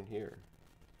 what's going on here?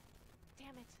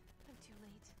 Damn it, I'm too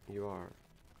late. You are.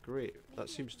 Great. That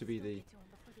seems to be the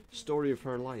story of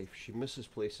her life. She misses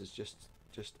places just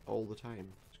all the time.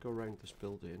 Let's go around this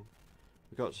building.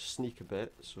 We got to sneak a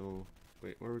bit, so...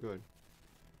 Wait, where are we going?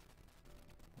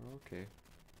 Okay.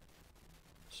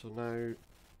 So now,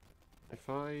 if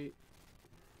I...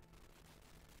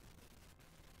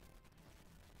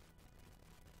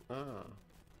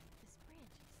 This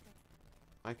branch is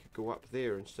I could go up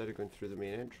there instead of going through the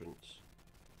main entrance.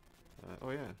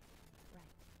 Oh yeah. right.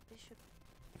 This should.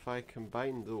 If I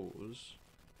combine those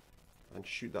and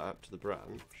shoot that up to the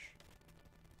branch,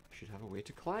 I should have a way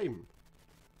to climb.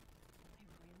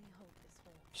 I really hope this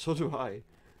holds. So do I.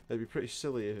 It'd be pretty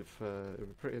silly if it'd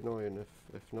be pretty annoying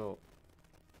if not.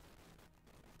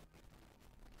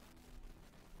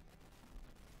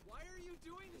 Why are you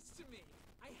doing this to me?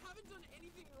 I haven't done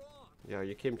anything wrong. Yeah,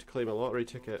 you came to claim a lottery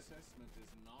ticket. Your assessment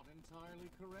is not entirely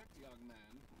correct, young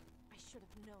man. I should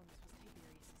have known this was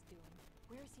Tiberius's doing.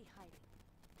 Where is he hiding?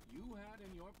 You had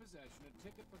in your possession a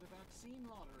ticket for the vaccine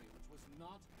lottery, which was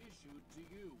not issued to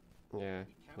you. Yeah,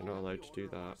 you're not allowed to do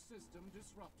that. System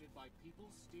disrupted by people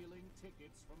stealing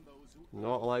tickets from those who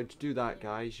Not allowed to do that,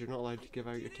 guys. You're not allowed to give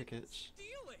out your tickets.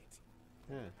 Steal it.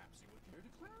 Yeah. Perhaps you would care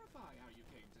to clarify how you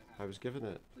came to have I was given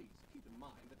it. Please keep in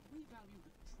mind that we value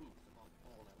the truth above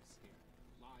all else here.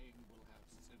 Lying will have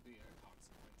severe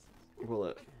consequences. Will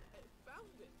it? I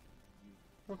found it.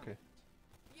 Okay.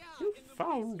 Yeah, You in the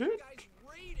found place it? you guys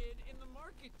raided in the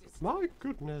market district. My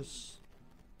goodness.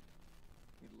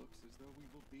 It looks as though we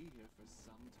will be here for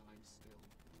some time still.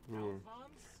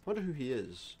 Alphonse? Wonder who he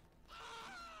is.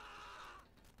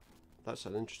 That's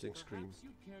an interesting scream. Perhaps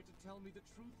you'd care to tell me the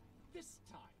truth this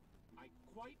time. I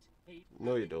quite hate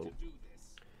No, you having to don't. do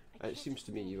this. It seems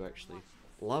to me you actually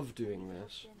love doing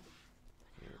this.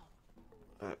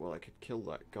 Yeah. Well, I could kill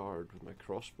that guard with my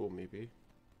crossbow, maybe.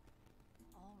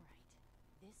 All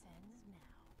right. This ends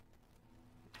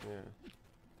now.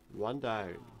 Yeah. One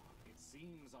down. It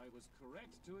seems I was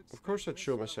correct to Of course I'd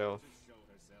show expect this myself. fellow to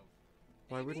show herself.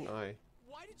 Why wouldn't I?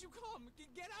 Why did you come?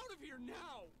 Get out of here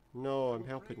now. No, I'm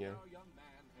helping you. Our young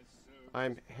man has served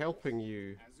I'm helping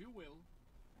you. as you will.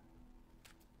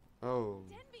 Oh.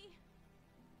 Denby!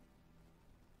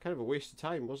 Kind of a waste of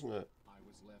time, wasn't it? I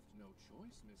was left no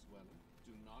choice, Miss Weller.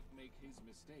 Do not make his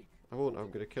mistake. I won't. I'm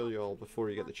going to kill you all before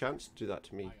you get the chance to do that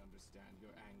to me. I understand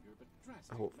your anger, but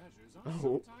drastic hope- measures I are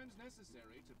hope. sometimes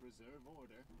necessary to preserve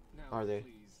order. Now, Are they?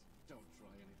 please, don't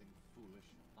try anything foolish.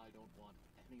 I don't want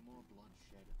any more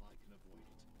bloodshed if I can avoid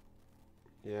it.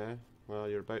 Yeah, well,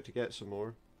 you're about to get some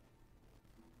more.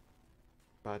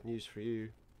 Bad news for you.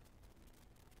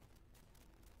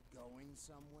 Going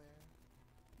somewhere?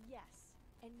 Yes,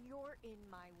 and you're in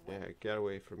my way. Yeah, get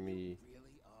away from me. You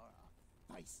really are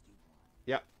a feisty one.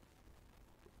 Yep.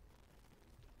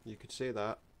 You could say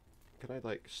that. Can I,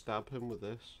 like, stab him with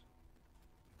this?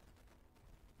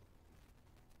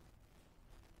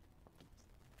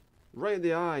 Right in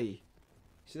the eye!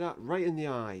 See that? Right in the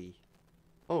eye!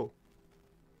 Oh.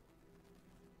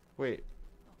 Wait.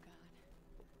 Oh God.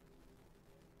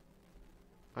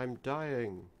 I'm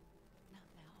dying. Not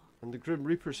now. And the Grim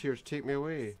Reaper's here to take me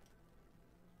away.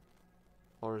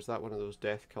 Or is that one of those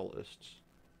death cultists?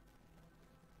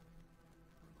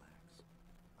 Relax.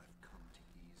 I've come to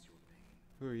ease your pain.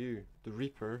 Who are you? The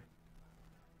Reaper?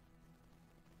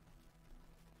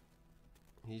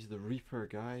 He's the Reaper,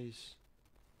 guys.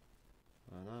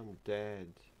 And I'm dead.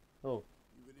 Oh,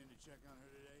 You been in to check on her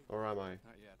today? or am I?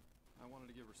 Not yet. I wanted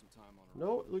to give her some time on her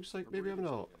No, own. it looks like Her maybe I'm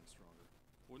breathing's not. getting stronger.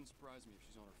 Wouldn't surprise me if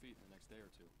she's on her feet in the next day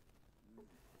or two.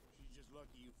 She's just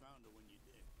lucky you found her when you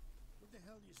did. What the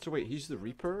hell do you So wait, suppose he's you the got up to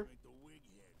Reaper? make the wig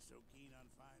head so keen on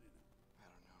finding her?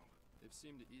 I don't know. They've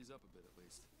seemed to ease up a bit at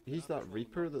least. He's Not that patrolling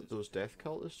Reaper the that those death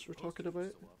cultists were talking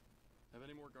about? Still up. Have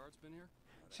any more guards been here?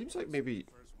 Seems like maybe...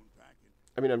 First one packing.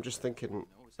 I mean, I'm just thinking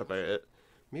about it.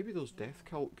 Maybe those death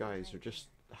cult guys are just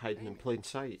hiding in plain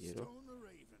sight, you know? Stone the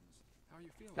Ravens. How are you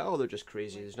feeling? Oh, they're just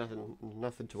crazy. There's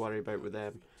nothing to worry about with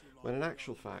them. When in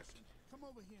actual fact, Come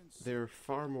over here and see. they're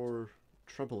far more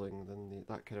troubling than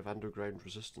that kind of underground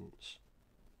resistance.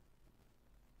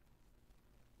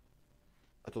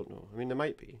 I don't know. I mean, there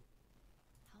might be.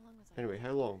 How long was I? Anyway,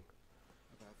 how long?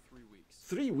 About 3 weeks.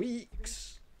 3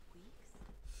 weeks? Weeks?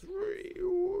 3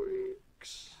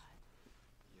 weeks.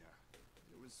 Yeah.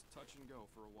 It was touch and go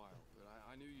for a while, but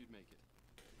I knew you'd make it.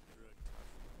 You're a tough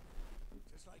one.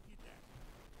 Just like your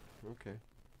dad. Okay.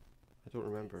 I don't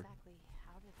remember Exactly.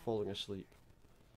 How did I? falling asleep.